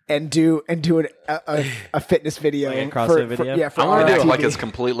 and do a fitness video. Like a CrossFit video? Yeah, for I want to do it RTV. like it's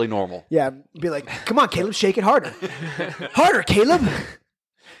completely normal. Yeah, be like, come on, Caleb, shake it harder. Harder, Caleb.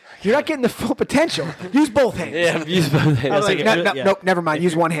 You're not getting the full potential. Use both hands. Yeah, use both I was hands. like, like no, if no, you- yeah. nope, never mind.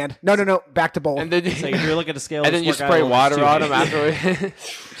 Use one hand. No, back to bowl. And then, It's like if you're looking to scale, and then you spray water on them afterward.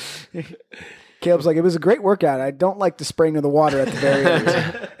 Caleb's like, it was a great workout. I don't like the spraying of the water at the very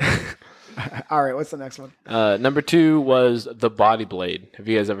end. All right, what's the next one? Number 2 was the Body Blade. Have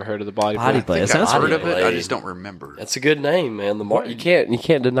you guys ever heard of the Body Body Blade? Blade. I It think I've sounds heard of it. I Blade. just don't remember. That's a good name, man. You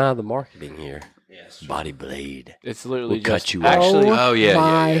can't deny the marketing here. Body Blade. It's literally We'll cut just you out. actually. Oh, yeah,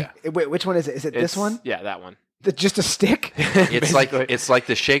 My, yeah. Wait, which one is it? Is it this it's- one? Yeah, that one. Just a stick? It's like Basically.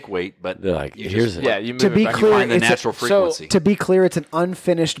 the shake weight, but They're like, you here's just it. Yeah, you move To it be back. clear, find the it's a- natural frequency. To be clear, it's an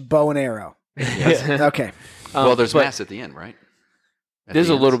unfinished bow and arrow. Okay. Well, there's but mass at the end, right? At There's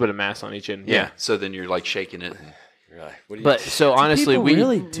the a ends. little bit of mass on each end. Yeah. So then you're like shaking it. And, You're like, what do you But so honestly, People we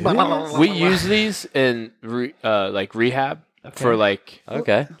really do this? we use these in like rehab for like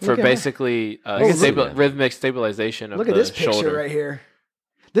Okay. for Look at basically look. rhythmic stabilization of Look the at this picture shoulder. right here.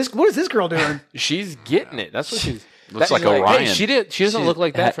 What is this girl doing? She's getting it. That's what she's. Looks that's like Orion. Hey, she doesn't look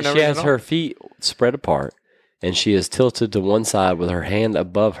like that for no She reason. has at her all. feet spread apart, and she is tilted to one side with her hand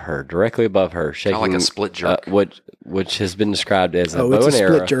above her, directly above her, shaking like a split jerk. which has been described as a Oh, bow it's a and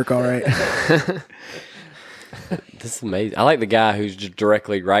arrow. split jerk, all right. This is amazing. I like the guy who's just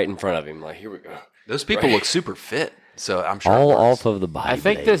directly right in front of him. Like, here we go. those people look super fit. So I'm sure. All it works. off of the body. I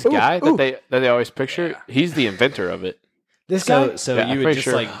think blade. this guy ooh. that they always picture, he's the inventor of it. This guy? So Yeah, I'm you would pretty just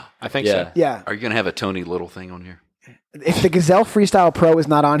sure. like I think Yeah. so. Yeah. Are you gonna have a Tony Little thing on here? If the Gazelle Freestyle Pro is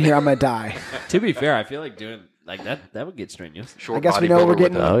not on here, I'm going to die. to be fair, I feel like doing like that would get strenuous. Short I guess we know bodybuilder we're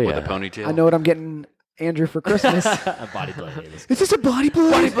getting- with a, Oh, with yeah. a ponytail. I know what I'm getting Andrew for Christmas. A body blade. Is this a body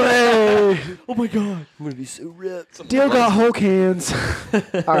blade? Body blade. Oh my God. I'm gonna be so ripped. Dale got Hulk hands.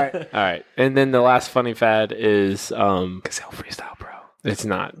 All right. All right, and then the last funny fad is Gazelle Freestyle Pro. it's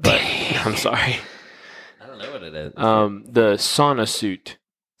not, but I'm sorry. I don't know what it is. The sauna suit.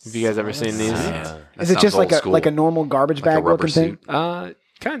 Have you guys ever seen these? That Is it sounds just old like school. a normal garbage Like a bag rubber looking thing? suit?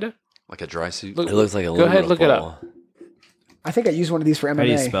 Kind of. Like a dry suit? Look, It looks like a Go ahead, aluminum look it foil. up. I think I used one of these for MMA. How do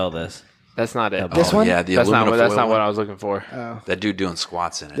you spell this? That's not it. This Oh, one? Yeah, the That's not aluminum what. That's foil not what one. I was looking for. Oh. That dude doing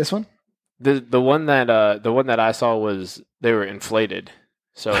squats in it. This one? The one that I saw was they were inflated,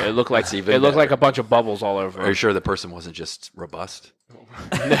 so it looked like That's even it looked better. like a bunch of bubbles all over. Are you sure the person wasn't just robust?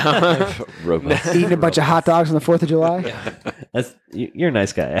 No. Robust. Eating a bunch of hot dogs on the 4th of July? That's you're a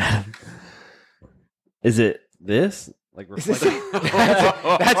nice guy, Adam. Is it this? Like Is this reflective?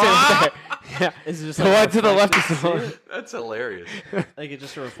 That's it. Yeah. Is it just The like one to the left is reflective the one. suit? That's hilarious. Like it's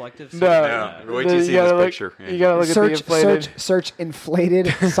just a reflective. suit? No. Wait till you see this picture. You gotta look at the inflated. search inflated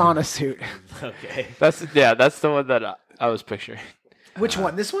sauna suit. Okay. That's the one that I was picturing. Which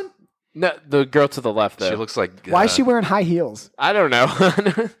one? This one? No, the girl to the left though. She looks like Why is she wearing high heels? I don't know.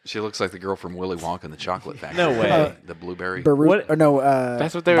 She looks like the girl from Willy Wonka and the Chocolate Factory. No way. The blueberry. What? Or no,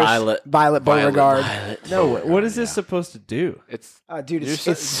 That's what they were. Violet. Violet Beauregard. No. What is this supposed to do? It's Dude, you're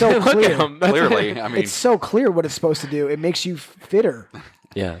it's so look clear. at him. That's Clearly, it. I mean, It's so clear what it's supposed to do. It makes you fitter.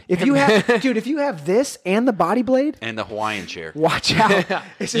 Yeah. If you have, dude, if you have this and the body blade, and the Hawaiian chair. watch out.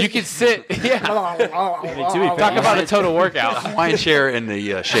 It's You just- can sit. Yeah. Talk about a total workout. Hawaiian chair and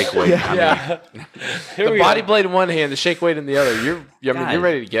the shake weight. I mean, The body blade in one hand, the shake weight in the other. You're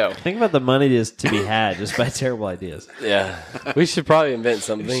ready to go. Think about the money that's to be had just by terrible ideas. Yeah. We should probably invent We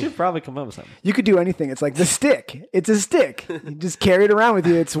something. should probably come up with something. You could do anything. It's like the stick. It's a stick. You just carry it around with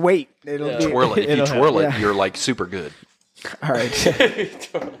you. It's weight. It'll be twirl it. If you It'll twirl it, yeah. you're like super good. all right.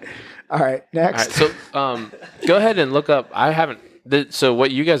 All right. All right, Next. so go ahead and look up. I haven't So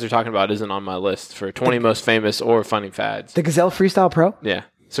what you guys are talking about isn't on my list for 20 most famous or funny fads. The Gazelle Freestyle Pro. Yeah.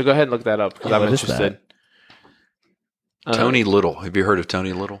 So go ahead and look that up because I'm what is interested. Tony Little. Have you heard of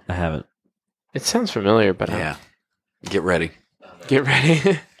Tony Little? I haven't. It sounds familiar, but Yeah. Get ready. get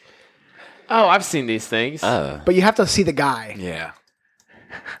ready. Oh, I've seen these things. But you have to see the guy. Yeah.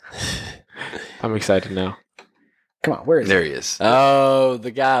 I'm excited now. Come on, where is There he? he is. Oh,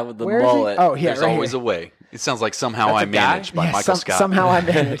 the guy with the Where is he? mullet. Oh, yeah, There's right always here. a way. It sounds like Somehow That's I a guy? Managed by Yeah, Michael Scott. Somehow I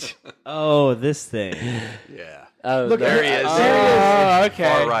manage. Oh, this thing. Yeah. Oh, Look, There he is. Oh, okay.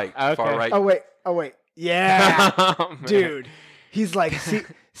 Far right. Okay. Far right. Oh wait. Yeah, Oh, man. dude. He's like,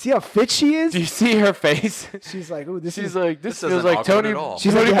 see how fit she is. Do you see her face? She's like, ooh, this She's is. like, this This feels isn't like awkward Tony. at all.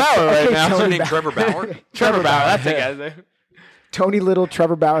 She's Tony like, yeah, Bauer right okay, now. What's her Tony name? Trevor Bauer? Trevor Bauer. That's the guy's name. Tony Little,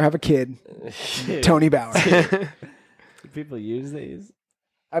 Trevor Bauer have a kid. Tony Bauer. Do people use these?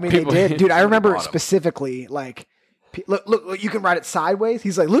 I mean, People- they did, dude. I remember Bottom. specifically, like, look, you can ride it sideways.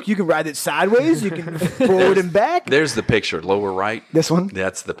 He's like, look, you can ride it sideways. You can forward and back. There's the picture, lower right. This one.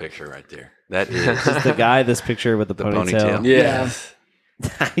 That's the picture right there. That is. Is the guy this picture with the, The ponytail? ponytail. Yes.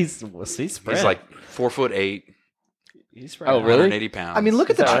 he's spread. He's like 4'8", He's spread. Oh, out. really? 180 pounds. I mean, look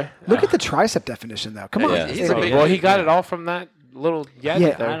at the that right? look at the tricep definition, though. Come on, Yeah. He's a big- Well, he got it all from that little gadget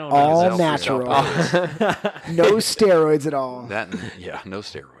Yeah, there. I don't know. all Gazelle natural, freestyle no steroids at all. that. Yeah, no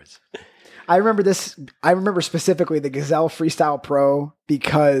steroids. I remember this. I remember specifically the Gazelle Freestyle Pro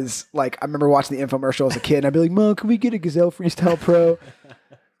because, like, I remember watching the infomercial as a kid, and I'd be like, "Mom, can we get a Gazelle Freestyle Pro?"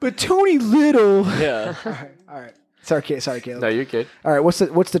 But Tony Little. Yeah. All right. Sorry, Caleb. No, you're good. All right. What's the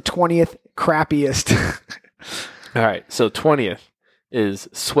 20th crappiest? All right. So 20th is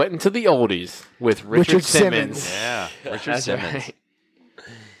Sweating to the Oldies with Richard Richard Simmons. Simmons. Yeah, Richard That's Simmons. right.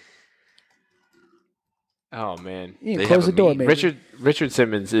 Oh man, You They can close have the a door, meme. maybe. Richard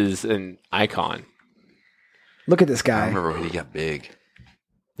Simmons is an icon. Look at this I guy. remember when he got big.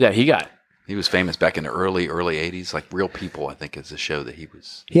 Yeah, he got. He was famous back in the early 80s. Like Real People, I think, is a show that he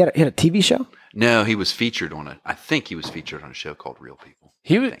was. He had a TV show. No, he was featured on it. I think he was featured on a show called Real People.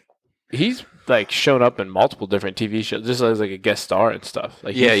 He was. He's like shown up in multiple different TV shows, just as like a guest star and stuff.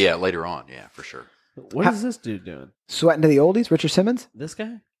 Like Yeah, he's- yeah. Later on, yeah, for sure. What is this dude doing? Sweating to the oldies. Richard Simmons. This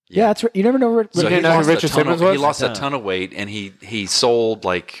guy? Yeah, that's right. You never know. You didn't know who Richard Simmons was? He lost a No. ton of weight, and he sold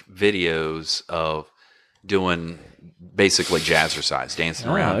like videos of doing basically jazzercise, dancing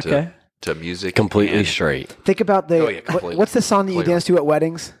Oh, around okay. to music. Completely and- straight. Think about Oh, yeah, completely. what's the song that you Completely. dance to at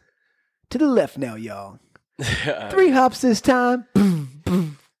weddings? To the left now, y'all. 3 hops this time. Boom,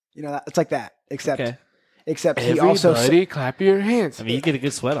 boom. You know, it's like that. Except Okay. he also Everybody, clap your hands. I mean, you get a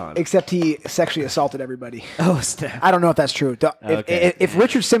good sweat on. except he sexually assaulted everybody. Oh, snap. I don't know if that's true. Okay. If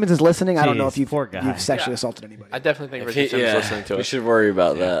Richard Simmons is listening, I don't know Jeez, if you've poor guy. sexually assaulted anybody. I definitely think Richard Simmons listening to we it. should worry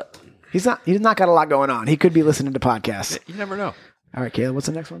about that. He's not got a lot going on. He could be listening to podcasts. You never know. All right, Caleb, what's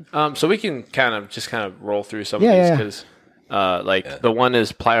the next one? So we can kind of roll through some Yeah, of yeah, these because the one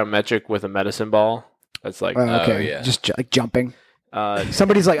is plyometric with a medicine ball. That's like Okay, yeah. just like jumping. uh,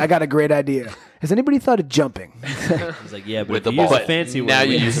 Somebody's like, I got a great idea. Has anybody thought of jumping? He's like, yeah, but With if the you use ball. a fancy now word,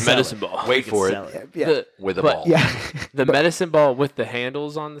 we you can use a sell medicine it. ball. Wait We can for sell it. Yeah. The, With a but ball. Yeah. the medicine ball with the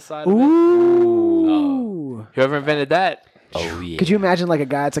handles on the side of it. Ooh. Whoever invented that? Oh yeah. Could you imagine like a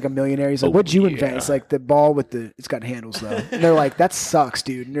guy that's like a millionaire? He's like, "What'd you invent?" It's like the ball with it's got handles though. And they're like, "That sucks,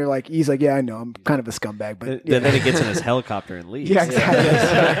 dude." And they're like, "He's like, yeah, I know. I'm kind of a scumbag, but yeah, Then he gets in his helicopter and leaves. yeah,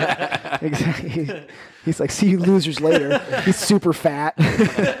 exactly." Exactly. He's like, "See you losers later." He's super fat.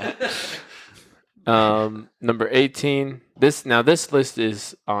 Number 18. This list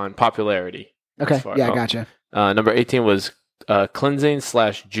is on popularity. Okay, As far- yeah, I oh. gotcha. Number 18 was cleansing /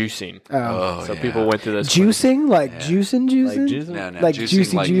 juicing. Oh, So yeah. people went through this. Juicing, like Yeah. juicing. Like juicing? No, no, Like juicing,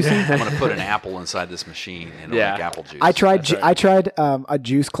 juicy like, juicing? I'm going to put an apple inside this machine and it'll Yeah. make apple juice. I tried. That's right. I tried a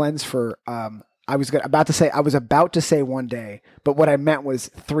juice cleanse for. I was about to say one day, but what I meant was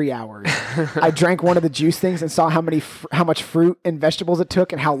 3 hours. I drank one of the juice things and saw how much fruit and vegetables it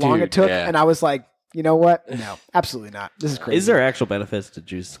took and how long Dude, it took, yeah. and I was like, you know what? No, absolutely not. This is crazy. Is there actual benefits to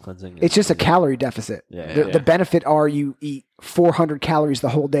juice cleansing? It's just a calorie deficit. Yeah. The benefit are you eat 400 calories the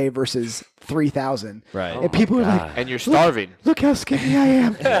whole day versus 3,000. right. And people are like, And you're starving. look how skinny I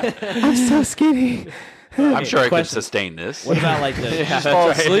am. I'm so skinny. I'm sure I could Question. sustain this. What about like the Yeah, just that's fall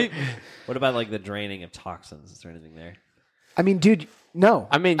right. asleep? What about like the draining of toxins? Is there anything there? I mean, dude, No.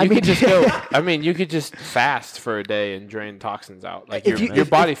 I mean, you could just go. I mean, you could just fast for a day and drain toxins out. Like If your you-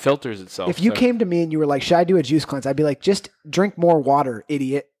 body filters itself. If you so- came to me and you were like, "Should I do a juice cleanse?" I'd be like, "Just drink more water,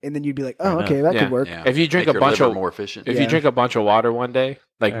 idiot." And then you'd be like, "Oh, know. okay, that Yeah. could work." Yeah. If you drink Make a your bunch liver of- more efficient. if Yeah. you drink a bunch of water one day,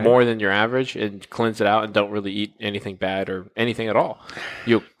 like Right. more than your average, and cleanse it out, and don't really eat anything bad or anything at all,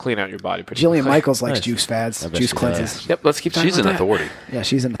 you'll clean out your body pretty. Jillian quickly. Michaels likes Nice. juice fads, I bet juice she cleanses. Yep. Let's keep. talking She's an about that. authority. Yeah,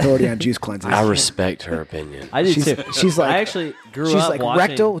 she's an authority on juice cleanses. I respect her opinion. I do She's- too. she's like- I actually grew She's up like watching.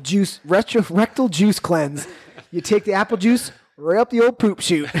 rectal juice cleanse. You take the apple juice right up the old poop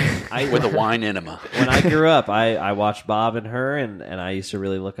chute. With a wine enema. When I grew up, I watched Bob and her, and I used to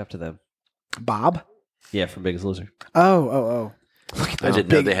really look up to them. Bob. Yeah, from Biggest Loser. Oh. Look at I those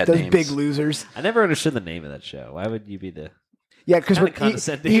didn't know big, they had those names. big losers. I never understood the name of that show. Why would you be the? Yeah, because Kinda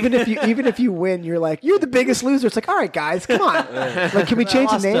condescending. even if you win, you're like, you're the biggest loser. It's like, all right, guys, come on. Like, can we I change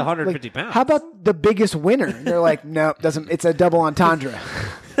the lost name? 150 Like, pounds. How about the biggest winner? And they're like, no, doesn't. It's a double entendre.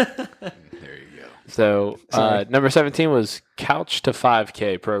 There you go. So Sorry. number 17 was couch to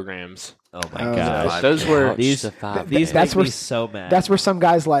 5K programs. Oh my Oh, gosh! Those were Couch These to 5K. these That's make me where- so mad. That's where some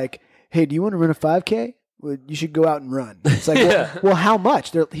guys like, hey, do you want to run a 5K? Well, you should go out and run. It's like, well, how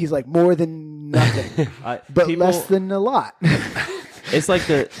much? He's like, more than nothing, but people- less than a lot. It's like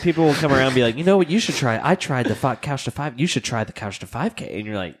the people will come around and be like, you know what, you should try. I tried the couch to 5. You should try the couch to 5K, and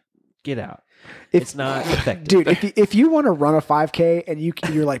you're like, get out. It's not effective, Dude, if you want to run a 5K and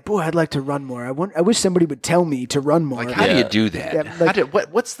you're like, boy, I'd like to run more. I wish somebody would tell me to run more. Like, how do you do that? Yeah,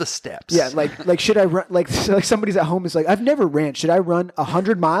 like- What's the steps? Yeah, like should I run? Like somebody's at home is like, I've never ran. Should I run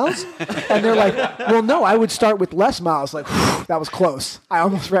 100 miles? And they're like, well, no, I would start with less miles. Like, whew, that was close. I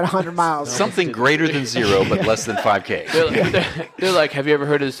almost ran 100 miles. Something greater than 0, but less than 5K. They're like, have you ever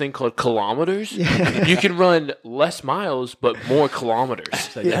heard of this thing called kilometers? You can run less miles but more kilometers.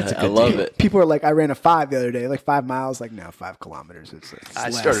 I love it. People are like, I ran a 5 the other day, like 5 miles. Like, no, 5 kilometers. It's I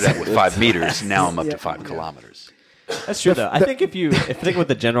less. started out with 5 meters. Now I'm up to 5 kilometers. That's true though. I think if with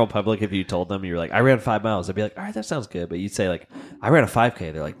the general public, if you told them you're like, I ran 5 miles, they'd be like, all right, that sounds good. But you'd say like, I ran a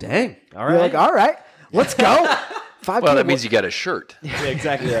 5K. They're like, dang, all right. You're like, all right, let's go. 5K. Well, that means you got a shirt. Yeah,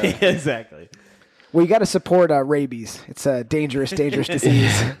 exactly, exactly. Well, you got to support rabies. It's a dangerous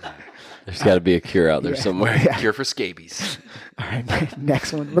disease. There's got to be a cure out there somewhere. Yeah. Cure for scabies. All right,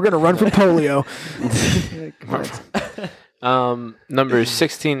 next one. We're gonna run from polio. Number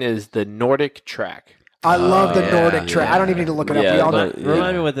 16 is the Nordic track. I love the yeah, Nordic track. I don't even need to look it up. Yeah, We all but- know.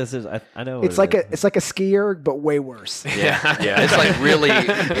 Remind me what this is. I know. It's like a skier, but way worse. Yeah. It's like really,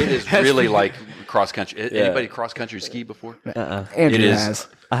 it is really like cross country. Yeah. Anybody cross country ski before? Andrew It is. has.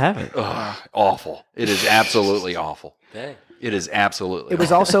 I haven't. Ugh, awful. It is absolutely awful. Dang. It is absolutely It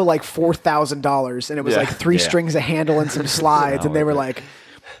was awful. also like $4,000, and it was Yeah. like 3 Yeah. strings, a handle, and some slides, and they were like,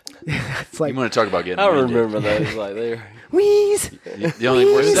 "It's like You want to talk about getting I winded. remember those. Like they're wheeze." The only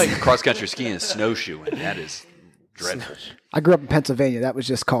worst thing cross country skiing is snowshoeing. That is dreadful. I grew up in Pennsylvania. That was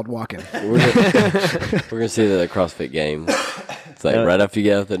just called walking. we're gonna see that at CrossFit Games. It's like right after you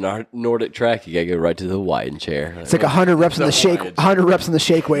get off the Nordic track, you gotta go right to the Whiten chair. It's like 100 reps in the shake. wired. 100 reps in the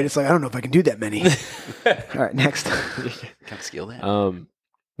shake weight. It's like I don't know if I can do that many. All right, next. Kind of skill that.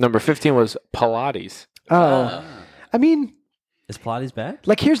 Number 15 was Pilates. Oh, I mean, Is Pilates bad?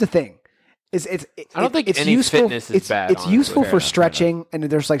 like here's the thing. I don't think it's any useful. fitness is it's bad, it's honestly. useful Fair for enough, fair stretching, and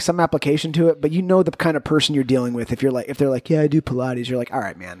there's like some application to it. But you know the kind of person you're dealing with. If they're like, yeah, I do Pilates, you're like, all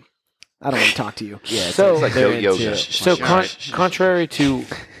right, man, I don't want to talk to you. Yeah. So- it's like they're goat into yoga. it.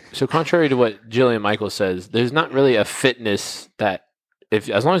 So contrary to what Jillian Michaels says, there's not really a fitness that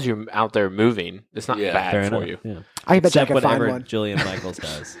as long as you're out there moving, it's not Yeah. bad Fair for enough. you. Yeah. I bet you I Except can find whatever one. Jillian Michaels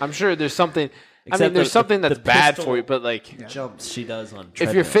does. I'm sure there's something. Except there's the- something that's the bad pistol- for you, but like Jumps she does on. if your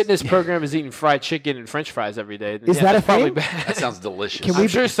treadmills. fitness program is eating fried chicken and French fries every day, then Is yeah, that that's a probably thing? bad. That sounds delicious. Can we I'm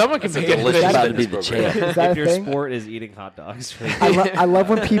sure someone can That's be a getting delicious About to be fitness the program. champ. Is that if a your thing? sport is eating hot dogs, I love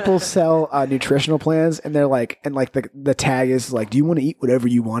when people sell nutritional plans and they're like, and like the tag is like, do you want to eat whatever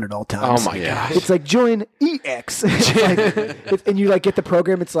you want at all times? Oh my Yeah. gosh. It's like join EX, It's like, and you like get the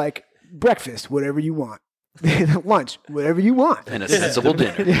program. It's like breakfast, whatever you want, lunch, whatever you want. And a sensible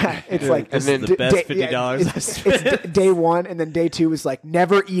dinner. Yeah, it's like And then the best day- $50. it's day 1, and then day 2 is like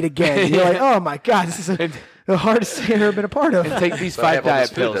never eat again. And you're like, oh my god, this is the hardest thing I've ever been a part of. Take these But I 5 have all this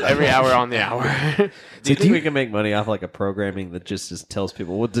diet food pills that I every want. hour on the hour. Do you think we can make money off like a programming that just tells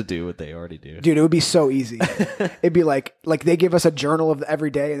people what to do, what they already do? Dude, it would be so easy. It'd be like they give us a journal of every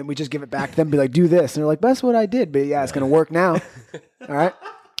day, and then we just give it back to them. Be like, do this, and they're like, that's what I did. But yeah, it's gonna work now. All right,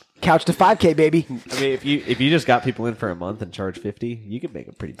 couch to 5K, baby. I mean, if you just got people in for a month and charge $50, you could make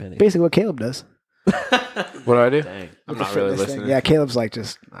a pretty penny. Basically, what Caleb does. What do I do? Dang. I'm The not really fitness thing. listening. Yeah, Caleb's like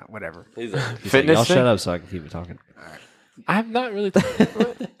just whatever. He's like, He's like, Fitness y'all thing? shut up so I can keep talking. I'm not really.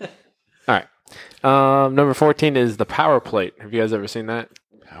 All right. Number 14 is the power plate. Have you guys ever seen that?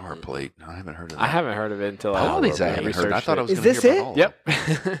 Power plate. No, I haven't heard of that. I haven't heard of it until All these I haven't heard. researched I thought I was Is going to this hear it? about all of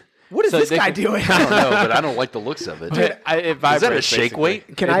them. Yep. What is So this they guy can- doing? I don't know, but I don't like the looks of it. It vibrates. Is that a shake basically.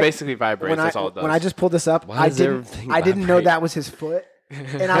 weight? Can it I- basically vibrates. That's all it does. When I just pulled this up, Why I does didn't everything know vibrate? that was his foot,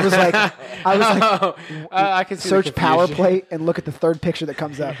 and I was like, I can see the search power confusion. plate and look at the third picture that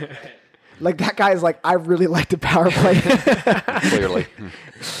comes up. Like that guy is like, I really like the power plate. Clearly.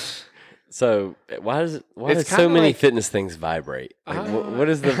 So why It's do so kinda many like- fitness things vibrate? Like, what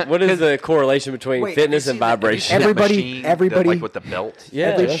is the correlation between Wait, fitness Have and you seen that vibration? Everybody- machine everybody- like with the belt.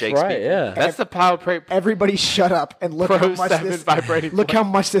 Yeah, that that's shakes right. people? Yeah, That's the power plate. Everybody, shut up and look how Pro much 7 this. vibrating Look plate. how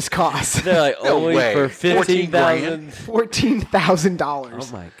much this costs. they're like No only way. for 14 $15,000. $14,000.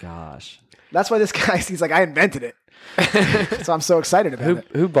 Oh my gosh. That's why this guy. He's like, I invented it. So I'm so excited about it.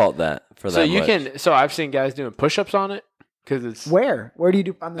 Who bought that for that? So you much? can. So I've seen guys doing push-ups on it because it's. Where? Where do you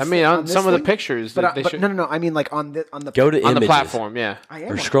do? On this, I mean, on this some of the thing? pictures But, that they but show no. I mean, like on the go to on images the platform. Yeah. I am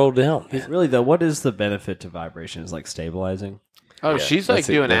or on- scroll down. Really though, what is the benefit to vibration? Is like stabilizing? Oh, Yeah, she's like that's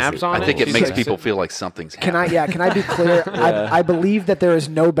it, doing that's abs it. on I it. think it She's makes like people sitting- feel like something's Can happening. I be clear? I believe that there is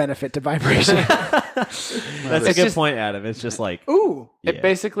no benefit to vibration. That's a It's good just- point, Adam. It's just like Ooh, yeah. It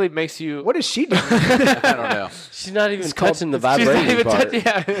basically makes you. what is she doing? I don't know. She's not even called- touching the She's not vibration even part. touching.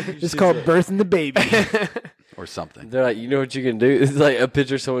 Yeah. It's called birthing the baby. Or something. They're like, you know what you can do? It's like a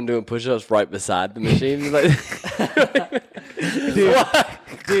picture of someone doing push-ups right beside the machine. It's like,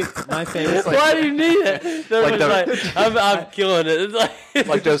 dude, my favorite. why do you need it? They're Like like, I'm killing it. It's like,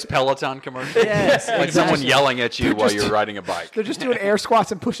 Like those Peloton commercials. Yes, Like someone yelling at you while you're riding a bike. They're just doing air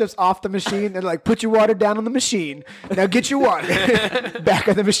squats and push-ups off the machine. They're like, put your water down on the machine. Now get your water back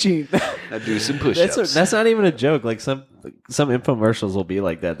on the machine. Now do some push-ups. That's not even a joke. Like some infomercials will be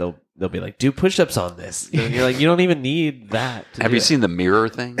like that. They'll be like, do push-ups on this. And you're like, you don't even need that. to Have do you it. seen the mirror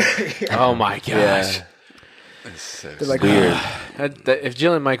thing? Oh my gosh. yeah. It's so They're like, Weird. If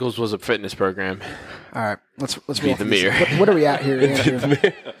Jillian Michaels was a fitness program, all right, let's Be roll the through this. mirror. What are we at here? Andrew?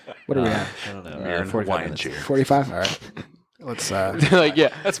 What are we at? I don't know. mirror and 45 Hawaiian minutes. chair. 45. All right. Let's. like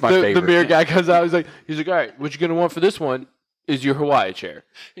yeah, That's my the favorite. mirror guy comes out. He's like, all right, what you gonna want for this one is your Hawaii chair.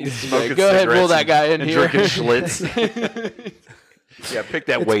 Smoking Go ahead, roll cigarettes that guy in and here. drinking Schlitz. Yeah, pick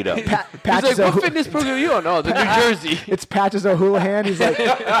that weight up. He's Patches like, what fitness program are you on? Oh, the New Jersey. It's Patches O'Houlihan. He's like,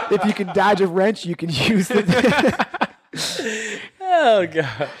 if you can dodge a wrench, you can use it. Oh,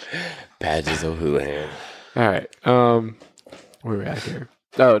 God. Badges O'Houlihan. All right. Where are we at here?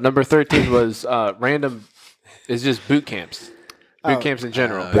 Oh, number 13 was random. It's just boot camps. Boot camps in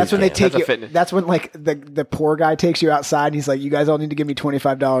general. That's when they take That's a you. fitness. That's when like the poor guy takes you outside and he's like, "You guys all need to give me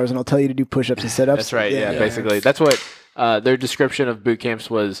 $25 and I'll tell you to do push-ups and sit-ups." That's right. Yeah, basically. That's what their description of boot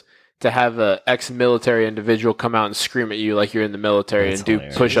camps was, to have a ex-military individual come out and scream at you like you're in the military That's and do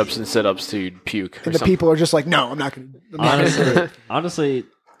hilarious. push-ups and sit-ups to you'd puke. Or And the something. people are just like, "No, I'm not going to." Honestly,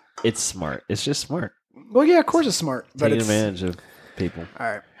 it's smart. It's just smart. Well, yeah, of course it's smart, but Taking it's advantage of people. all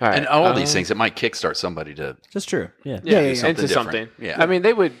right. All right. And all these things, it might kickstart somebody to Just true. Yeah. Yeah, into something something. different. Yeah. I mean,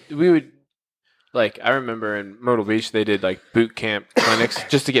 we would, like, I remember in Myrtle Beach, they did like boot camp clinics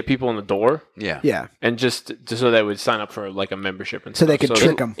just to get people in the door yeah. Yeah, and just so they would sign up for like a membership and so they stuff. could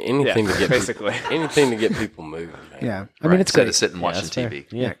trick them. Anything Yeah, to get basically. anything to get people moving. Man. Yeah, I mean Right, it's instead great. of sitting watching that's fair. TV.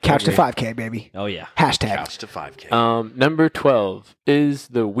 Yeah. Couch to Agree. 5K, baby. Oh yeah. Hashtag. Couch to 5K. Number 12 is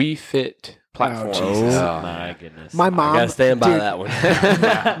the Wii Fit platform. Jesus. Oh my goodness. My I mom, gotta stand by dude, that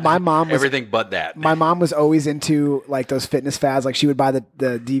one. My mom was Everything but that. my mom was always into like those fitness fads. Like she would buy the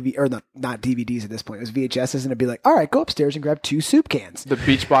DVD or not DVDs at this point. It was VHSs, and it'd be like, all right, go upstairs and grab 2 soup cans. The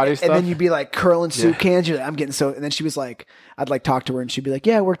Beachbody stuff. And then you'd be like curling soup cans. You're like, I'm getting so. And then she was like, I'd like talk to her, and she'd be like,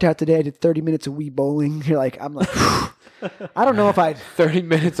 yeah, I worked out today. I did 30 minutes of Wii bowling. You're like, I'm like, I don't know if I. 30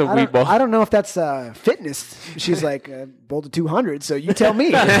 minutes of I Wii don't, ball. I don't know if that's fitness. She's like, bowled to 200, so you tell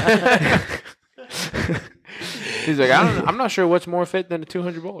me. He's like, I'm not sure what's more fit than a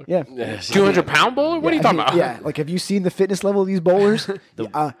 200 bowler. Yeah. 200-pound bowler? What are you talking about? Yeah, like have you seen the fitness level of these bowlers?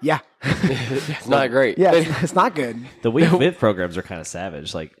 Yeah, It's not great. yeah, it's not good. The Wii Fit programs are kind of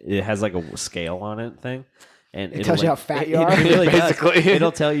savage. Like it has like a scale on it thing. And It tells you how fat you are. It really does. Basically.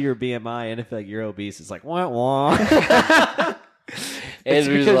 It'll tell you your BMI, and if like you're obese, it's like wah wah.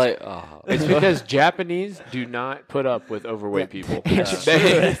 Andrew's because- like, oh. It's because Japanese do not put up with overweight people.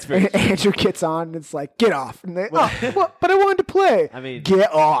 Andrew gets on and it's like, get off. And they, well, but I wanted to play. I mean-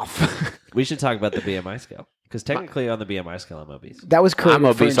 get off. We should talk about the BMI scale because technically on the BMI scale, I'm obese. That was created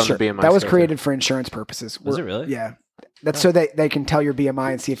I'm for obese on the BMI That was scale, created for insurance purposes. Was it really? Yeah. That's so they can tell your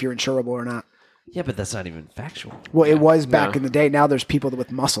BMI and see if you're insurable or not. Yeah, but that's not even factual. Well, it was back No. in the day. Now there's people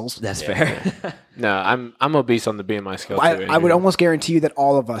with muscles. That's fair. No, I'm obese on the BMI scale. Too, I would almost guarantee you that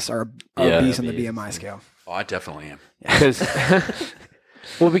all of us are Yeah, obese on the obese. BMI scale. Oh, I definitely am.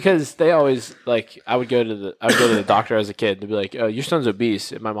 because they always like I would go to the doctor as a kid. They'd be like, "Oh, your son's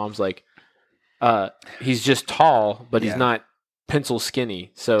obese," and my mom's like, "He's just tall, but Yeah. he's not pencil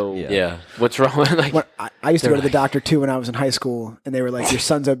skinny. So Yeah. what's wrong?" Like, When I used to go They're to the doctor too when I was in high school, and they were like, "Your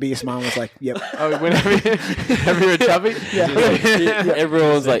son's obese." Mom was like, "Yep." oh, whenever you were chubby,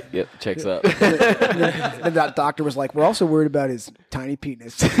 Everyone's like, "Yep, checks up." And that doctor was like, "We're also worried about his tiny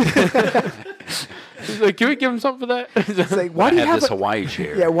penis." He's like, "Can we give him something for that?" It's like, why I do you had have this a, Hawaii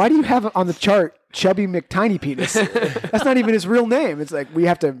chair. yeah? Why do you have it on the chart, Chubby McTiny Penis? That's not even his real name. It's like we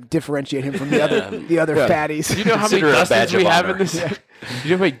have to differentiate him from the other fatties. Do you know how many Consider it a Dustins badge we of have honor. in this? Do you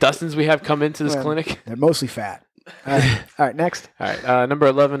know how many Dustins we have come into this Well, clinic? They're mostly fat. All right, next. All right, number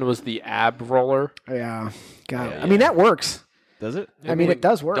 11 was the ab roller. Yeah, God. I mean, that works. Does it? I mean, it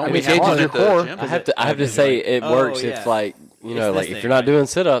does work. Don't I we mean, it have engages one your at the core. gym? I have to say it Oh, works. yeah. If like It's like this if thing, you're not right? doing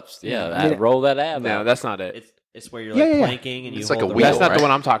sit-ups, yeah, I mean, roll that ab. No, out. that's not it. It's where you're Yeah, like yeah, yeah. planking and you It's like hold a the wheel, That's not right? the one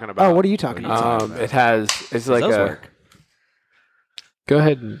I'm talking about. Oh, what are you talking about? It has. It's like Those a. work. Go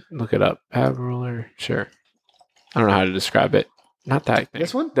ahead and look it up. Ab roller. Sure. I don't know how to describe it. Not that thing.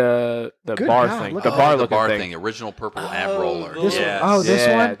 This one? The Good bar God, thing. look The at bar the looking bar thing. thing. Original purple ab roller. This one? Yes. Oh, this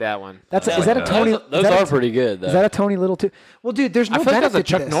yeah, one? that one. That's I is like that a that. Tony? Those is that are a, pretty good. Though. Is that a Tony Little too? Well, dude, there's I no feel like that's a benefit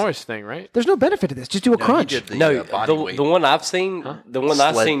to Chuck this. Norris thing, right? There's no benefit to this. Just do a No, he crunch. did the, No, body weight. the one I've seen, the one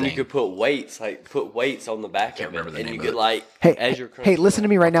I've Sled seen, you thing. could put weights on the back Can't of it, remember the and name you of could it. like Hey, as you're hey, listen to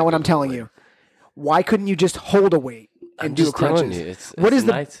me right now when I'm Google telling it. you. Why couldn't you just hold a weight and I'm do a just telling crunches? you, it's What is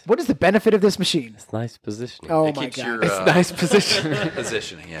nice. what is the benefit of this machine? It's nice positioning. Oh It my keeps god! your It's nice position.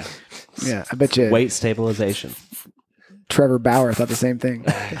 positioning. Yeah. Yeah, I bet you Weight stabilization. Trevor Bauer thought the same thing.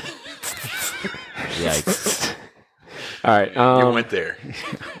 Yikes! All right. You went there.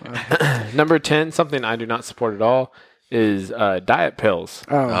 Number 10, something I do not support at all, is diet pills.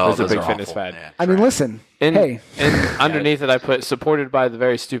 Oh, That's a those big are fitness awful. fad. Yeah, I mean, trash. listen. And, Hey, and underneath it, I put supported by the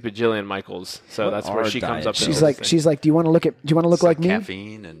very stupid Jillian Michaels. So What that's where are she comes diet up. in she's this like, thing. do you want to look It's like me?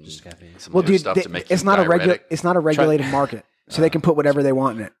 caffeine and caffeine. some Well, other dude, stuff they- to make it's you not a diuretic. it's not a regulated market, so they can put whatever they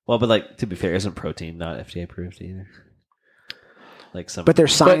want in it. Well, but like to be fair, isn't protein not FDA approved either? Like some, But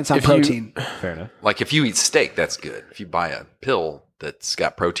there's science on if you- protein. fair enough. Like if you eat steak, that's good. If you buy a pill that's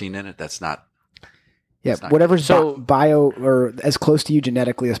got protein in it, that's not. Yeah, not whatever's So- bio or as close to you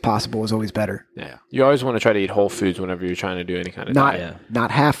genetically as possible is always better. Yeah. You always want to try to eat whole foods whenever you're trying to do any kind of Not diet.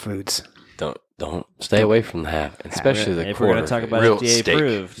 not half foods. Don't stay away from the half, especially the If we're gonna quarter. talk about Real FDA steak,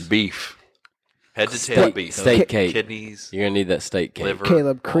 approved, beef, head to tail Steak- beef, steak cake. kidneys, You're gonna need that steak cake. liver.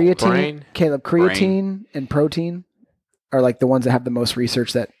 Caleb, creatine, brain. creatine and protein are like the ones that have the most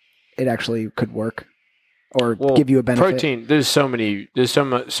research that it actually could work or Well, give you a benefit. protein. There's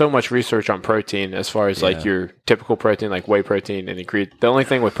so much research on protein as far as like Yeah. your typical protein, like whey protein and ingredient. The only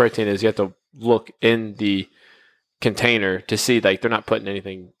thing with protein is you have to look in the container to see like they're not putting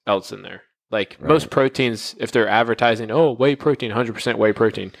anything else in there. Like most proteins, if they're advertising, oh, whey protein, 100% whey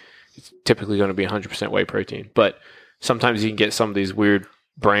protein, it's typically going to be 100% whey protein. But sometimes you can get some of these weird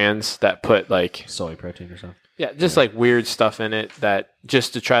brands that put like soy protein or something. yeah, just like weird stuff in it that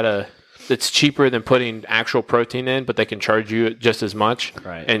just to try to. It's cheaper than putting actual protein in, but they can charge you just as much,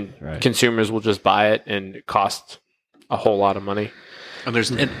 Right, and right. consumers will just buy it, and it costs a whole lot of money.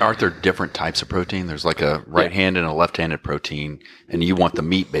 And aren't there different types of protein? There's like a right-handed and a left-handed protein, and you want the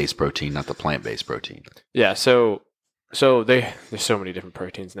meat-based protein, not the plant-based protein. Yeah, so there's so many different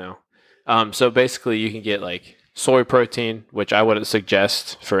proteins now. So basically, you can get like soy protein, which I wouldn't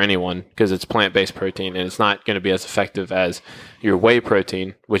suggest for anyone because it's plant-based protein and it's not going to be as effective as your whey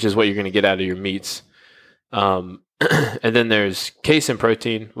protein, which is what you're going to get out of your meats. And then there's casein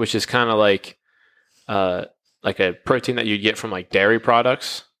protein, which is kind of like a protein that you get from like dairy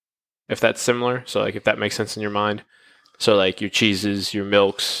products, if that's similar. So like if that makes sense in your mind. So like your cheeses, your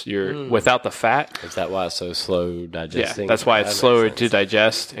milks, your without the fat. Is that why it's so slow digesting? Yeah, that's why it's That makes slower sense. to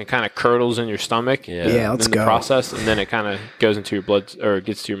digest and kind of curdles in your stomach. Yeah, let's in the go. process, and then it kind of goes into your blood or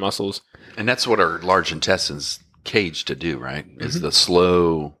gets to your muscles. And that's what our large intestines caged to do, right? Is the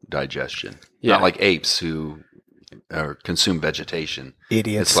slow digestion. Yeah. Not like apes who consume vegetation.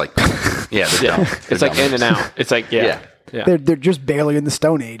 Idiots. It's like, yeah, they're Yeah, dumb. it's They're like dumb. in and out. It's like yeah. They're just barely in the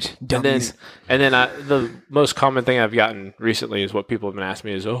Stone Age. And then, Dummies. the most common thing I've gotten recently is what people have been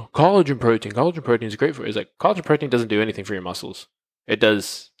asking me is, oh, collagen protein. Collagen protein is great for it. It's like collagen protein doesn't do anything for your muscles. It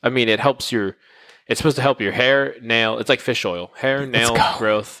does. I mean, it helps your. It's supposed to help your hair, nail. It's like fish oil, hair, nail go.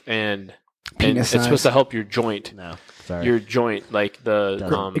 growth, and Penis it's supposed size. to help your joint. No. Sorry. your joint, like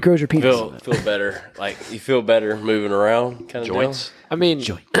the It grows your penis. Feel better. Like you feel better moving around, kind of Joints. I mean,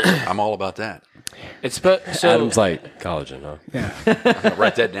 I'm all about that. it's but Deal. so Adam's like collagen, huh? Yeah.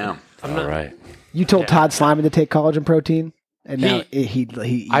 Write that down. All right. You told Todd Slyman to take collagen protein, and now he eats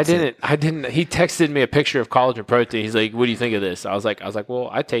I it. didn't. He texted me a picture of collagen protein. He's like, "What do you think of this?" I was like, well,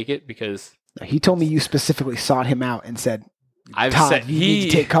 I take it because He told me you specifically sought him out and said, I've Todd, said you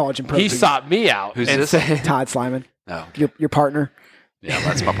need to take collagen protein. He sought me out. Who's and this? said- Todd Slyman, Oh, your partner. yeah,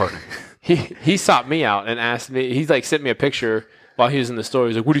 that's my partner. he sought me out and asked me. He's like sent me a picture while he was in the store.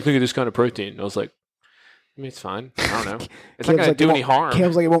 He's like, "What do you think of this kind of protein?" And I was like, "I mean, it's fine. I don't know. It's not Caleb's going to do it any won't- harm."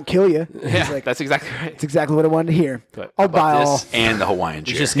 Caleb's like, it won't kill you. Yeah, He's like, that's exactly right. it's exactly what I wanted to hear. But I'll buy all. This and the Hawaiian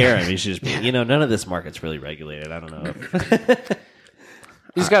You chair. should scare him. You should just be, none of this market's really regulated. I don't know.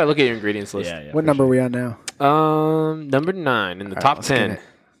 You just got to look at your ingredients list. yeah. What for number sure. are we on now? Number 9 in the All right, top let's get 10. it.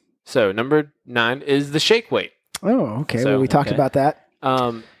 So number 9 is the shake weight. Oh, okay. So, well, we talked okay. about that.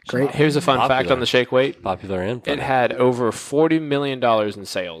 Great. Here's a fun fact Popular. on the shake weight. Popular and It funny. had over $40 million in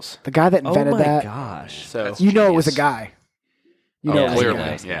sales. The guy that Oh invented my that, gosh. So you know, it was a Genius. guy. You know, Yeah, it was a Clearly,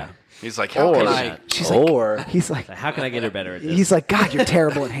 guy. yeah. He's like, how Or- can I? She's like, or he's like, How can I get her better at this? he's like, God, you're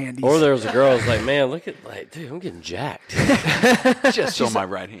terrible at handies. or there was a girl who's like, man, look at dude, I'm getting jacked. Just on my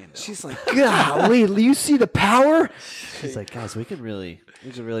right hand. She's like, golly, do you see the power? She's like, guys, we can really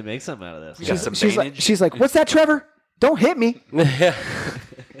make something out of this. You got some She's like, what's that, Trevor? Don't hit me. Yeah.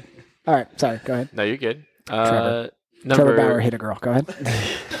 All right, sorry. Go ahead. no, you're good. Trevor. Number Trevor Bauer hit a girl. Go ahead.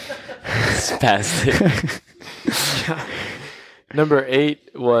 Spastic. Number 8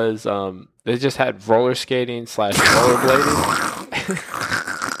 was they just had roller skating /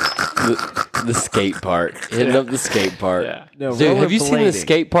 rollerblading. the skate park. Hitting up the skate park. Yeah. No, Dude, have you seen the rollerblading.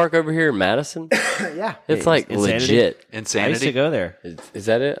 skate park over here in Madison? Yeah. It's like Insanity? legit. I used Insanity. to go there. Is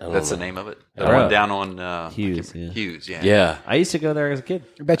that it? I don't That's the know. name of it. The Bro. one down on Hughes, yeah. Hughes, yeah. Yeah. I used to go there as a kid.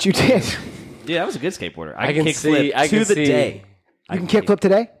 I bet you did. Yeah, I was a good skateboarder. I can kick see- flip I to can the see- day. You can kickflip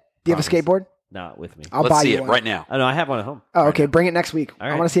today? Do you have a Promise. skateboard? Not with me. I'll Let's buy see you it one. right now. Oh no, I have one at home. Oh, okay. Bring it next week. All I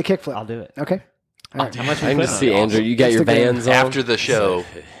right. want to see a kickflip. I'll do it. Okay. All right. How much? I can just see Awesome. Andrew. You got your Instagram. Vans on. After the show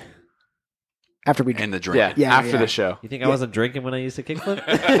After we and the drink. Yeah, Yeah, after yeah. the show. You think I wasn't drinking when I used to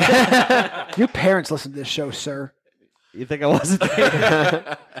kickflip? Your parents listen to this show, sir. You think I wasn't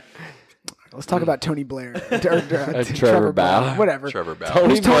drinking? Let's talk about Tony Blair. Trevor Bauer. Whatever. Trevor Bauer. Tony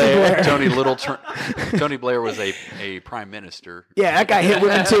Who's Tony Blair. Blair? Tony Tony Blair was a prime minister. Yeah, that guy hit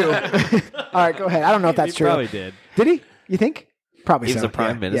women too. All right, go ahead. I don't know if that's He true. probably did. Did he? You think? Probably He was so. a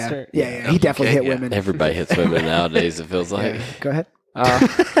prime Yeah, minister? Yeah, yeah. He definitely Okay, hit yeah. women. Everybody hits women nowadays, it feels like. Yeah. Go ahead.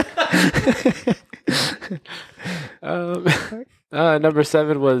 Number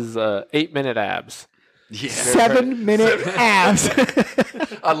 7 was 8-minute abs. Yeah. 7-minute abs.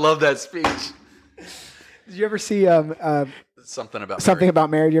 I love that speech. Did you ever see Something about something Mary. about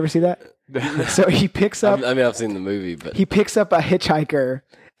Mary? Did you ever see that? So he picks up. I mean, I've seen the movie, but He picks up a hitchhiker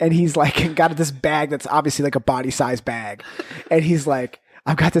and he's like got this bag that's obviously like a body size bag, and he's like,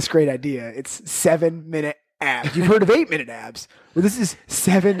 I've got this great idea. It's 7-minute abs. You've heard of 8-minute abs? Well, this is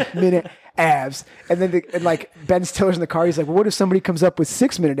 7-minute abs. And then and like Ben Stiller's in the car. He's like, well, what if somebody comes up with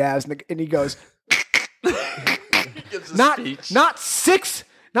 6-minute abs? And he goes, Gives a not speech. six.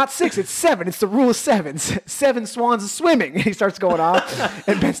 Not 6, it's 7. It's the rule of 7s. 7 swans of swimming. And he starts going off.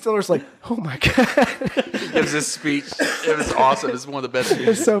 And Ben Stiller's like, oh my God. He gives this speech. It was awesome. It's one of the best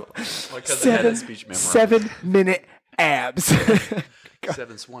speeches. It's so My cousin had that speech memorized. 7-minute abs.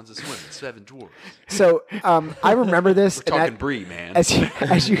 7 swans a swimming, 7 dwarfs. So I remember this. We're and talking Brie, man.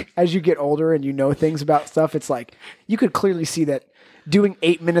 as you get older and you know things about stuff, it's like you could clearly see that doing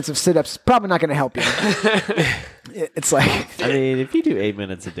 8 minutes of sit-ups is probably not going to help you. It's like I mean, if you do 8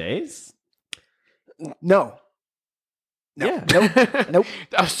 minutes a day, no. yeah. Nope.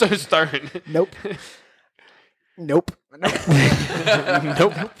 I'm so stern. Nope. Nope.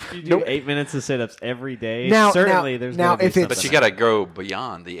 Nope. If you do 8 minutes of sit-ups every day, Now- certainly now- there's now gonna be if it's- But you something. got to go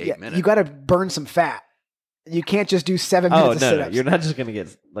beyond the 8 Yeah, minutes. you got to burn some fat. You can't just do 7 minutes Oh of no, sit-ups. you're not just gonna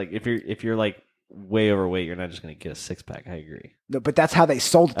get like if you're like way overweight, you're not just gonna get a 6-pack. I agree. No, but that's how they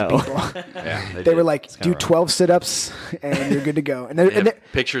sold it to Oh. people. Yeah, They did. were like, kinda do right. 12 sit-ups and you're good to go. And They they're, and have they're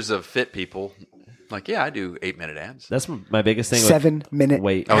pictures of fit people. Like, yeah, I do 8-minute abs. That's my biggest thing. 7-minute. With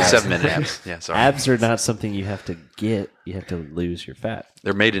weight. Oh, abs. 7-minute abs. Yeah, sorry. Abs are not something you have to get. You have to lose your fat.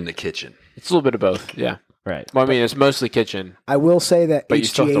 They're made in the kitchen. It's a little bit of both. Yeah. Right. Well, I mean, it's mostly kitchen, I will say that but you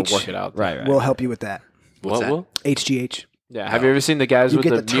still have to work HGH it out. Right. will help you with that. What's that? Will? HGH. Yeah. Have you ever seen the guys You with get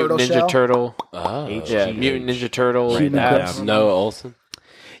the the turtle Mutant Ninja shell? Turtle? Oh. Yeah, Mutant Ninja Turtle Human abs. growth. Noah Olson.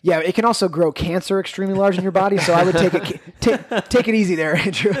 Yeah, it can also grow cancer extremely large in your body. So I would take it easy there,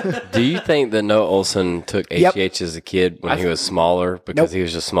 Andrew. Do you think that Noah Olson took Yep. HGH as a kid when he was smaller because Nope. he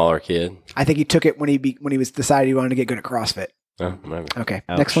was just a smaller kid? I think he took it when he was decided he wanted to get good at CrossFit. Oh, maybe. Okay,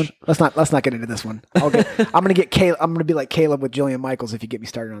 Ouch. next one. Let's not get into this one. I'm gonna get Caleb. I'm gonna be like Caleb with Jillian Michaels if you get me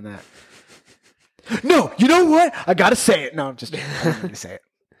started on that. No, you know what? I gotta say it. No, I'm just. I don't need to say it.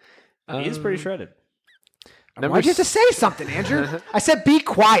 He is pretty shredded. Why'd you have to say something, Andrew? I said be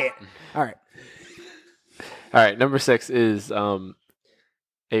quiet. All right. All right, number 6 is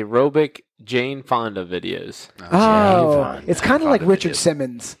aerobic Jane Fonda videos. Oh, it's kind of like Fonda Richard videos.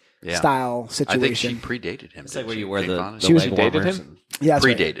 Simmons Yeah. style I think she situation. predated him. It's like didn't where she? you wear Jane the Fonda? She was- She dated warmers him? and- Yeah, that's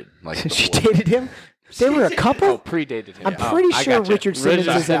right. Predated. Like She before. dated him. They were a couple. Oh, predated him. I'm Oh, pretty I sure gotcha. Richard Simmons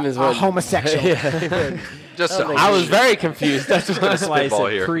is a homosexual. Just so I was very confused. That's what That's why I Spitball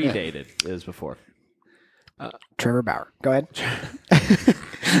said here. predated. It was before. Trevor Bauer. Go ahead.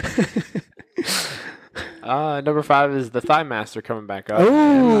 Number 5 is the Thigh Master coming back up.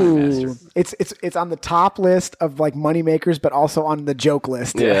 Ooh, it's on the top list of like money makers, but also on the joke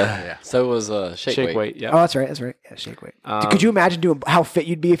list. Yeah. So was shake, Shake weight. weight. Yeah. Oh, that's right. That's right. Yeah, shake weight. Could you imagine doing how fit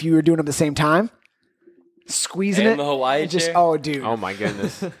you'd be if you were doing them at the same time? Squeezing And it. the Hawaii and just chair? oh, dude. Oh my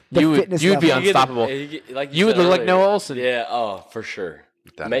goodness. The You'd fitness be level. unstoppable. Like You would said look like earlier. Noah Olson. Yeah. Oh, for sure.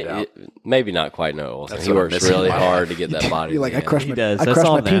 Without a doubt. Maybe not quite Noah Olson. That's He what I'm works missing really in my hard to get that body. You're like, I in. crushed He my, does. I That's crushed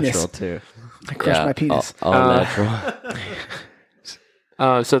all my penis. natural too. I crushed my penis. All natural.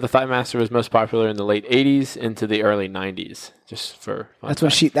 So the Thigh Master was most popular in the late 80s into the early 90s. Just for fun That's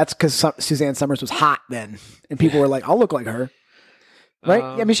when fact. that's because Suzanne Summers was hot then, and people were like, "I'll look like her." Right?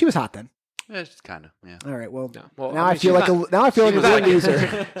 I mean, she was hot then. Yeah, just kind of. Yeah. All right. Well, No. Well, now I I mean, feel she's like not- now I feel like a was real like-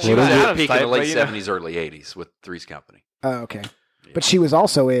 loser. She was at Adam's peak in type, the late but, you know. 70s, early 80s with Three's Company. Oh, okay. But she was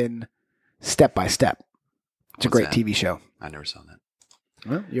also in Step by Step. It's a What's great that? TV show. I never saw that.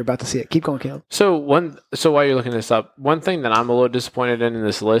 Well, you're about to see it. Keep going, Caleb. So while you're looking this up, one thing that I'm a little disappointed in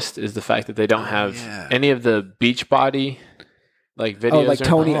this list is the fact that they don't have yeah. any of the Beachbody like videos. Oh, like or-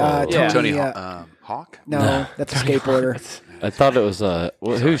 Tony. Yeah. Tony uh, Hawk? No, that's a skateboarder. I thought it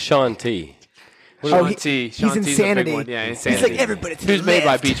was who's Sean T? Sean he- T. he's Sean T's the big Insanity. one. Yeah, He's Insanity. like everybody to Who's the made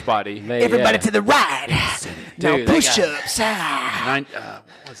by left, Beachbody. everybody to the right. Now Dude, that push-ups.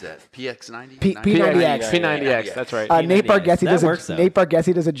 What was that? PX90? P90X. P90X. That's right. Nate Bargatze That works,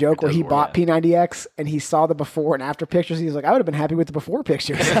 though. does a joke It where does he work, bought P90X and he saw the before and after pictures. He was like, I would have been happy with the before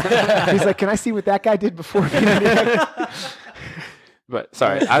pictures. He's like, can I see what that guy did before P90X? But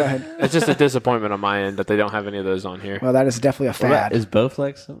sorry, it's just a disappointment on my end that they don't have any of those on here. Well, that is definitely a fad. Is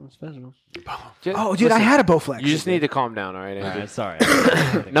Bowflex something special? Oh, dude, I had a Bowflex. You just need to calm down, all right, All Andrew? right,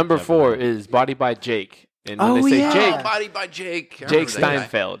 sorry. Number 4 is Body by Jake. And when Oh, they say yeah. Jake, Body by Jake. I Jake remember that guy.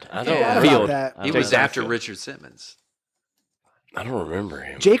 Steinfeld. I I don't. forgot Field. about that. He Jake was after Steinfeld. Richard Simmons. I don't remember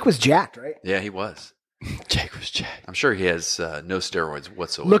him. Jake was jacked, right? Yeah, he was. Jake was Jack. I'm sure he has no steroids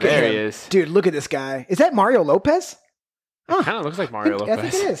whatsoever. Look There at he him. is. Dude, look at this guy. Is that Mario Lopez? Kind of looks like Mario I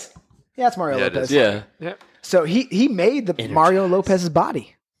Lopez. think it is. Yeah, it's Mario Yeah, it Lopez. is. Yeah. Yeah, So he made the Mario Lopez's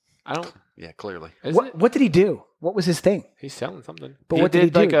body. I don't. Yeah, clearly. Is it? What did he do? What was his thing? He's selling something. But what did he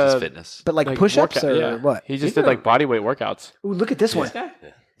do? like His a fitness. But like, push-ups workout- or yeah. what? He just did like body weight workouts. Ooh, look at this one.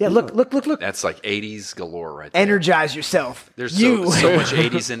 Yeah, look. That's like 80s galore right there. Energize yourself. There's you. so much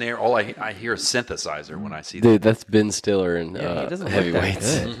 80s in there. All I hear is synthesizer when I see that. Dude, that's Ben Stiller and He doesn't look that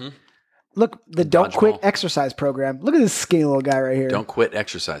heavyweights. good. Look, the Don't Quit Dodgeball. exercise program. Look at this skinny little guy right here. Don't quit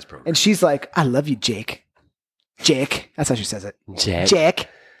exercise program. And she's like, I love you, Jake. Jake. That's how she says it. Jack. Jake.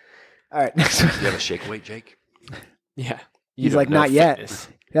 All right, next one. You have a shake weight, Jake? Yeah. You He's don't like, know not yet. fitness.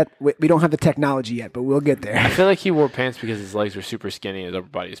 We don't have the technology yet, but we'll get I there. feel like he wore pants because his legs were super skinny and his upper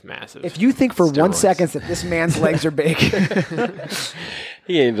body is massive. If you think for 1 Steroids. second that this man's legs are big,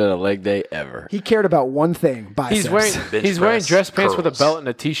 He ain't done a leg day ever. he cared about one thing: biceps. Bench he's wearing press, dress pants with a curls. belt and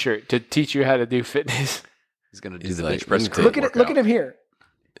a t-shirt to teach you how to do fitness. He's going to do He's the like, bench press. let me curl Look at it. Look at workout. him here.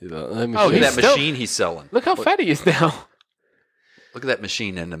 Let me Oh, Look show at you. that still- machine he's selling. Look how fat he is now. Look at that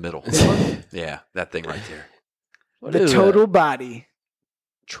machine in the middle. Yeah, that thing right there. What The is total body.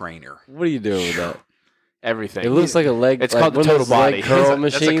 Trainer. that? What are you doing with that? Everything. It looks like a leg. It's like called the one of total those leg body. curl That's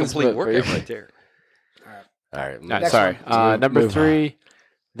machines. a complete but- workout right there. All right. Next sorry. one. Number Move 3,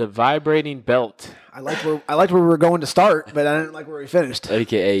 the vibrating belt. I liked where we were going to start, but I didn't like where we finished.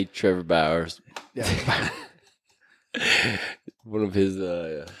 AKA Trevor Bowers. Yeah. One of his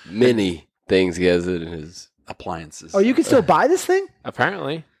many things he has in his. Appliances. Oh, you can still buy this thing?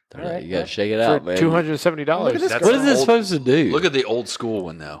 Apparently, All right, right, you gotta shake it for out, man. $270. Look at this That's What is this old- supposed to do? Look at the old school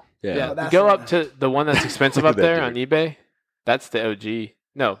one, though. yeah. Yeah, Oh, that's go the up one. to the one that's expensive Look up at that there on dude. eBay. That's the OG.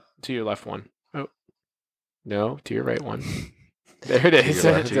 No, to your left one. Oh, no, to your right one. There it is. Two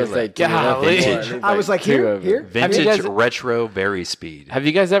left, two left. Golly. I was like, here. Vintage guys- retro berry speed. Have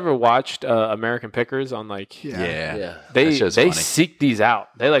you guys ever watched American Pickers on like? Yeah. Yeah. They That show's they funny. seek these out.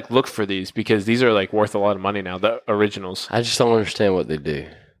 They like look for these because these are like worth a lot of money now. The originals. I just don't understand what they do.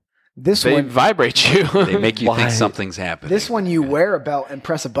 This They one, vibrate you. They make you Why? think something's happening. this one, you wear a belt and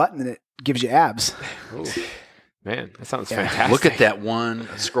press a button, and it gives you abs. Man, that sounds Yeah. fantastic. Look at that one.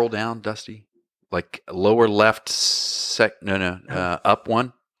 Scroll down, Dusty. Like lower left up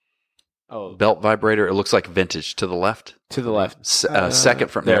one. Oh, Belt vibrator. It looks like vintage to the left. to the left. Second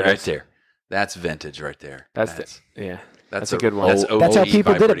from there there, it right is. there. That's vintage right there. Yeah. That's a good one. That's, That's how OE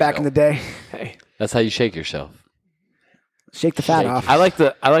people did it vibrating back in the belt. day. Hey, That's how you shake yourself. Shake the fat Shake. off. I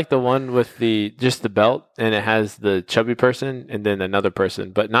like the one with just the belt and it has the chubby person and then another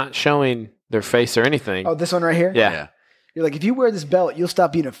person, but not showing their face or anything. Oh, this one right here? yeah. Yeah. You're like, if you wear this belt, you'll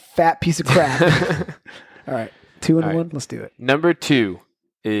stop being a fat piece of crap. All right. 2 and All right. 1. Let's do it. Number 2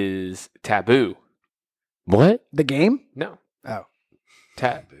 is Taboo. What? The game? No. Oh.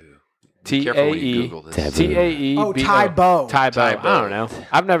 Be careful when you T-A-E. Google this. Taboo. T-A-E. Oh, Tybo. Tybo. Tybo. I don't know.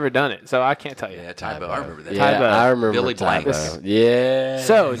 I've never done it, so I can't tell you. Yeah, Tybo. I remember that. Yeah, Tybo. I remember Billy Tybo. Blanks. Yeah.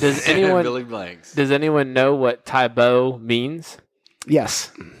 So, does anyone Billy Blanks. does anyone know what Tybo means?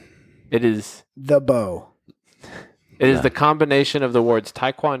 Yes. It is The bow. the combination of the words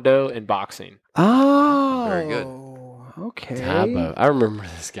taekwondo and boxing. Oh. Very good. Okay. Tybo. I remember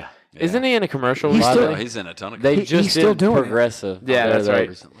this guy. Isn't he in a commercial? He's with still- Oh, Billy? he's in a ton of They He's just still did doing it. Progressive. Yeah, They're that's there right.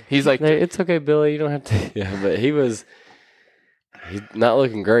 recently. He's like Hey, it's okay, Billy. You don't have to. Yeah, but he's not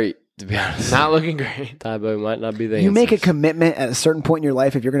looking great, to be honest. not looking great. Tybo might not be the You make a answers. commitment at a certain point in your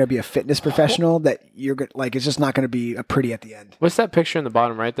life if you're going to be a fitness professional that you're good, like it's just not going to be a pretty at the end. What's that picture in the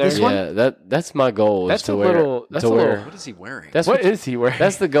bottom right there? This one? Yeah, that's my goal. That's is to a wear, little- that's to a wear. little- What is he wearing? That's What what is he wearing?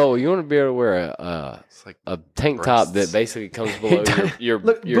 That's the goal. You want to be able to wear It's like a tank top that breasts. basically comes below your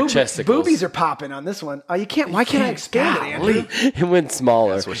Look, your chesticles. boobies are popping on this one. Oh, you can't. Why can't I expand it, Andrew? It went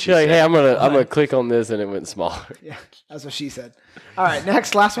smaller. That's what she You're like, said. hey, I'm gonna click on this, and it went smaller. Yeah, that's what she said. All right,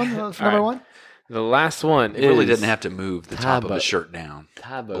 next, last one for number right. one. The last one He really is didn't have to move the top of Tybo. his shirt down.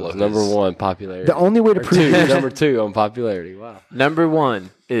 Tybo Below was number his- one popularity. The only way to Or prove two, number 2 on popularity. Wow. number 1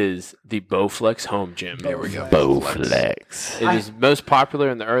 is the Bowflex home gym. There we go. Bowflex. It is most popular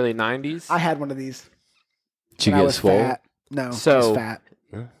in the early 90s. I had one of these. Did you when I get was swole? fat. No, I So- was fat.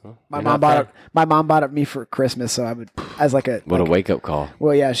 Huh? Well, My you're mom not bought fat. it. My mom bought it me for Christmas, so I would, as like a. What like- a wake up call.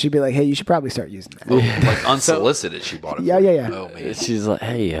 Well, yeah, she'd be like, "Hey, you should probably start using that." Oh, like unsolicited, she bought it. Yeah, for yeah, you. yeah. Oh man, She's like,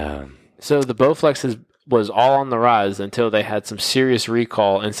 hey, So the Bowflex was all on the rise until they had some serious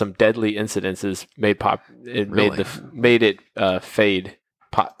recall and some deadly incidences made Really? made it fade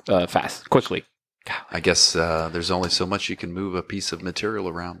fast quickly. I guess there's only so much you can move a piece of material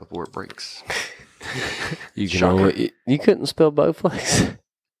around before it breaks. you can Shocker. only, you couldn't spell Bowflex.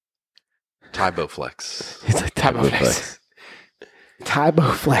 Tybo Flex. It's like Bowflex.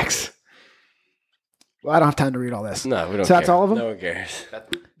 Tybo Flex. Well, I don't have time to read all this. No, we don't. So that's care. all of them? No one cares.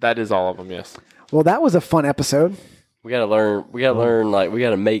 That is all of them. Yes. Well, that was a fun episode. We gotta learn. We gotta learn. Like we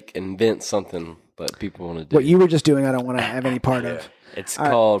gotta invent something that people want to do. What you were just doing, I don't want to have any part of. It's All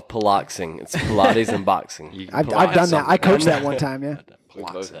right. called Pilaxing. It's Pilates and boxing. You can I've provide done that. I something. coached that one time. Yeah. We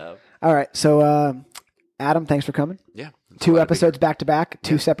both have. All right. So, Adam, thanks for coming. Yeah. I'm 2 glad to be episodes here. back to back,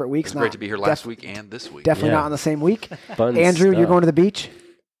 2 separate weeks. It's great to be here last week and this week. Definitely Yeah. not on the same week. Fun Andrew, you're stuff. going to the beach.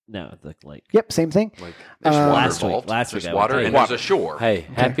 No, it's like Yep, same thing. Like there's water last week- involved. last week there's I water went and to- there's a shore. Hey,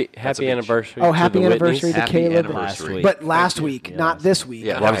 happy That's a beach. anniversary. Oh, to happy the anniversary Whitneys. to Happy Caleb. anniversary. last week. But last Thank you. week, Yeah, not last this week.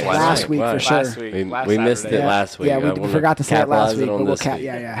 Yeah, that was last week Wow. for sure. Last week. last We missed Saturday. it last week. Yeah, I we wanna forgot to say it last capitalize week, on but we'll this week.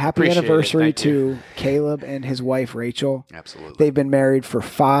 yeah. Happy Appreciate it. anniversary Thank to you. Caleb and his wife Rachel. Absolutely. They've been married for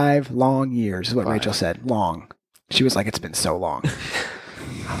 5 long years, is what 5. Rachel said. Long. She was like, it's been so long.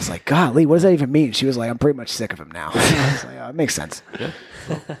 I was like, golly, what does that even mean? She was like, I'm pretty much sick of him now. I was like, oh, it makes sense.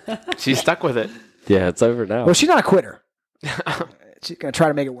 She's stuck with it. Yeah, it's over now. Well, she's not a quitter. She's going to try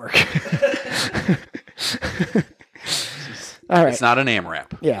to make it work. All right. It's not an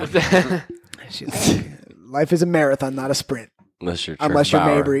AMRAP. Yeah. She's like, life is a marathon, not a sprint. unless you're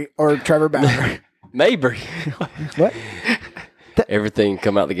Mabry or Trevor Bauer. Mabry. What? Everything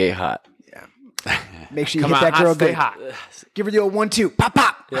come out the gate hot. Make sure you Come hit on, that girl hot, stay good. hot. Give her the old 1-2. Pop,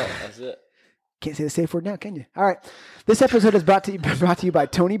 pop. Yeah, that's it. Can't say the safe word now, can you? All right. This episode is brought to you by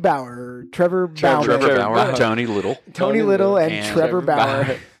Tony Bauer, or Trevor Bauer. Trevor Bauer, Tony Little. Tony Little and, and Trevor Trevor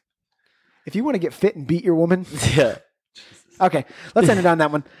Bauer. If you want to get fit and beat your woman, Yeah. okay, let's end it on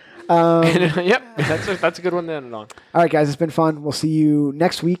that one. Yep, that's a good one to end it on. All right, guys, it's been fun. We'll see you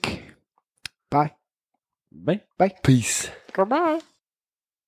next week. Bye. Bye. Bye. Peace. Goodbye.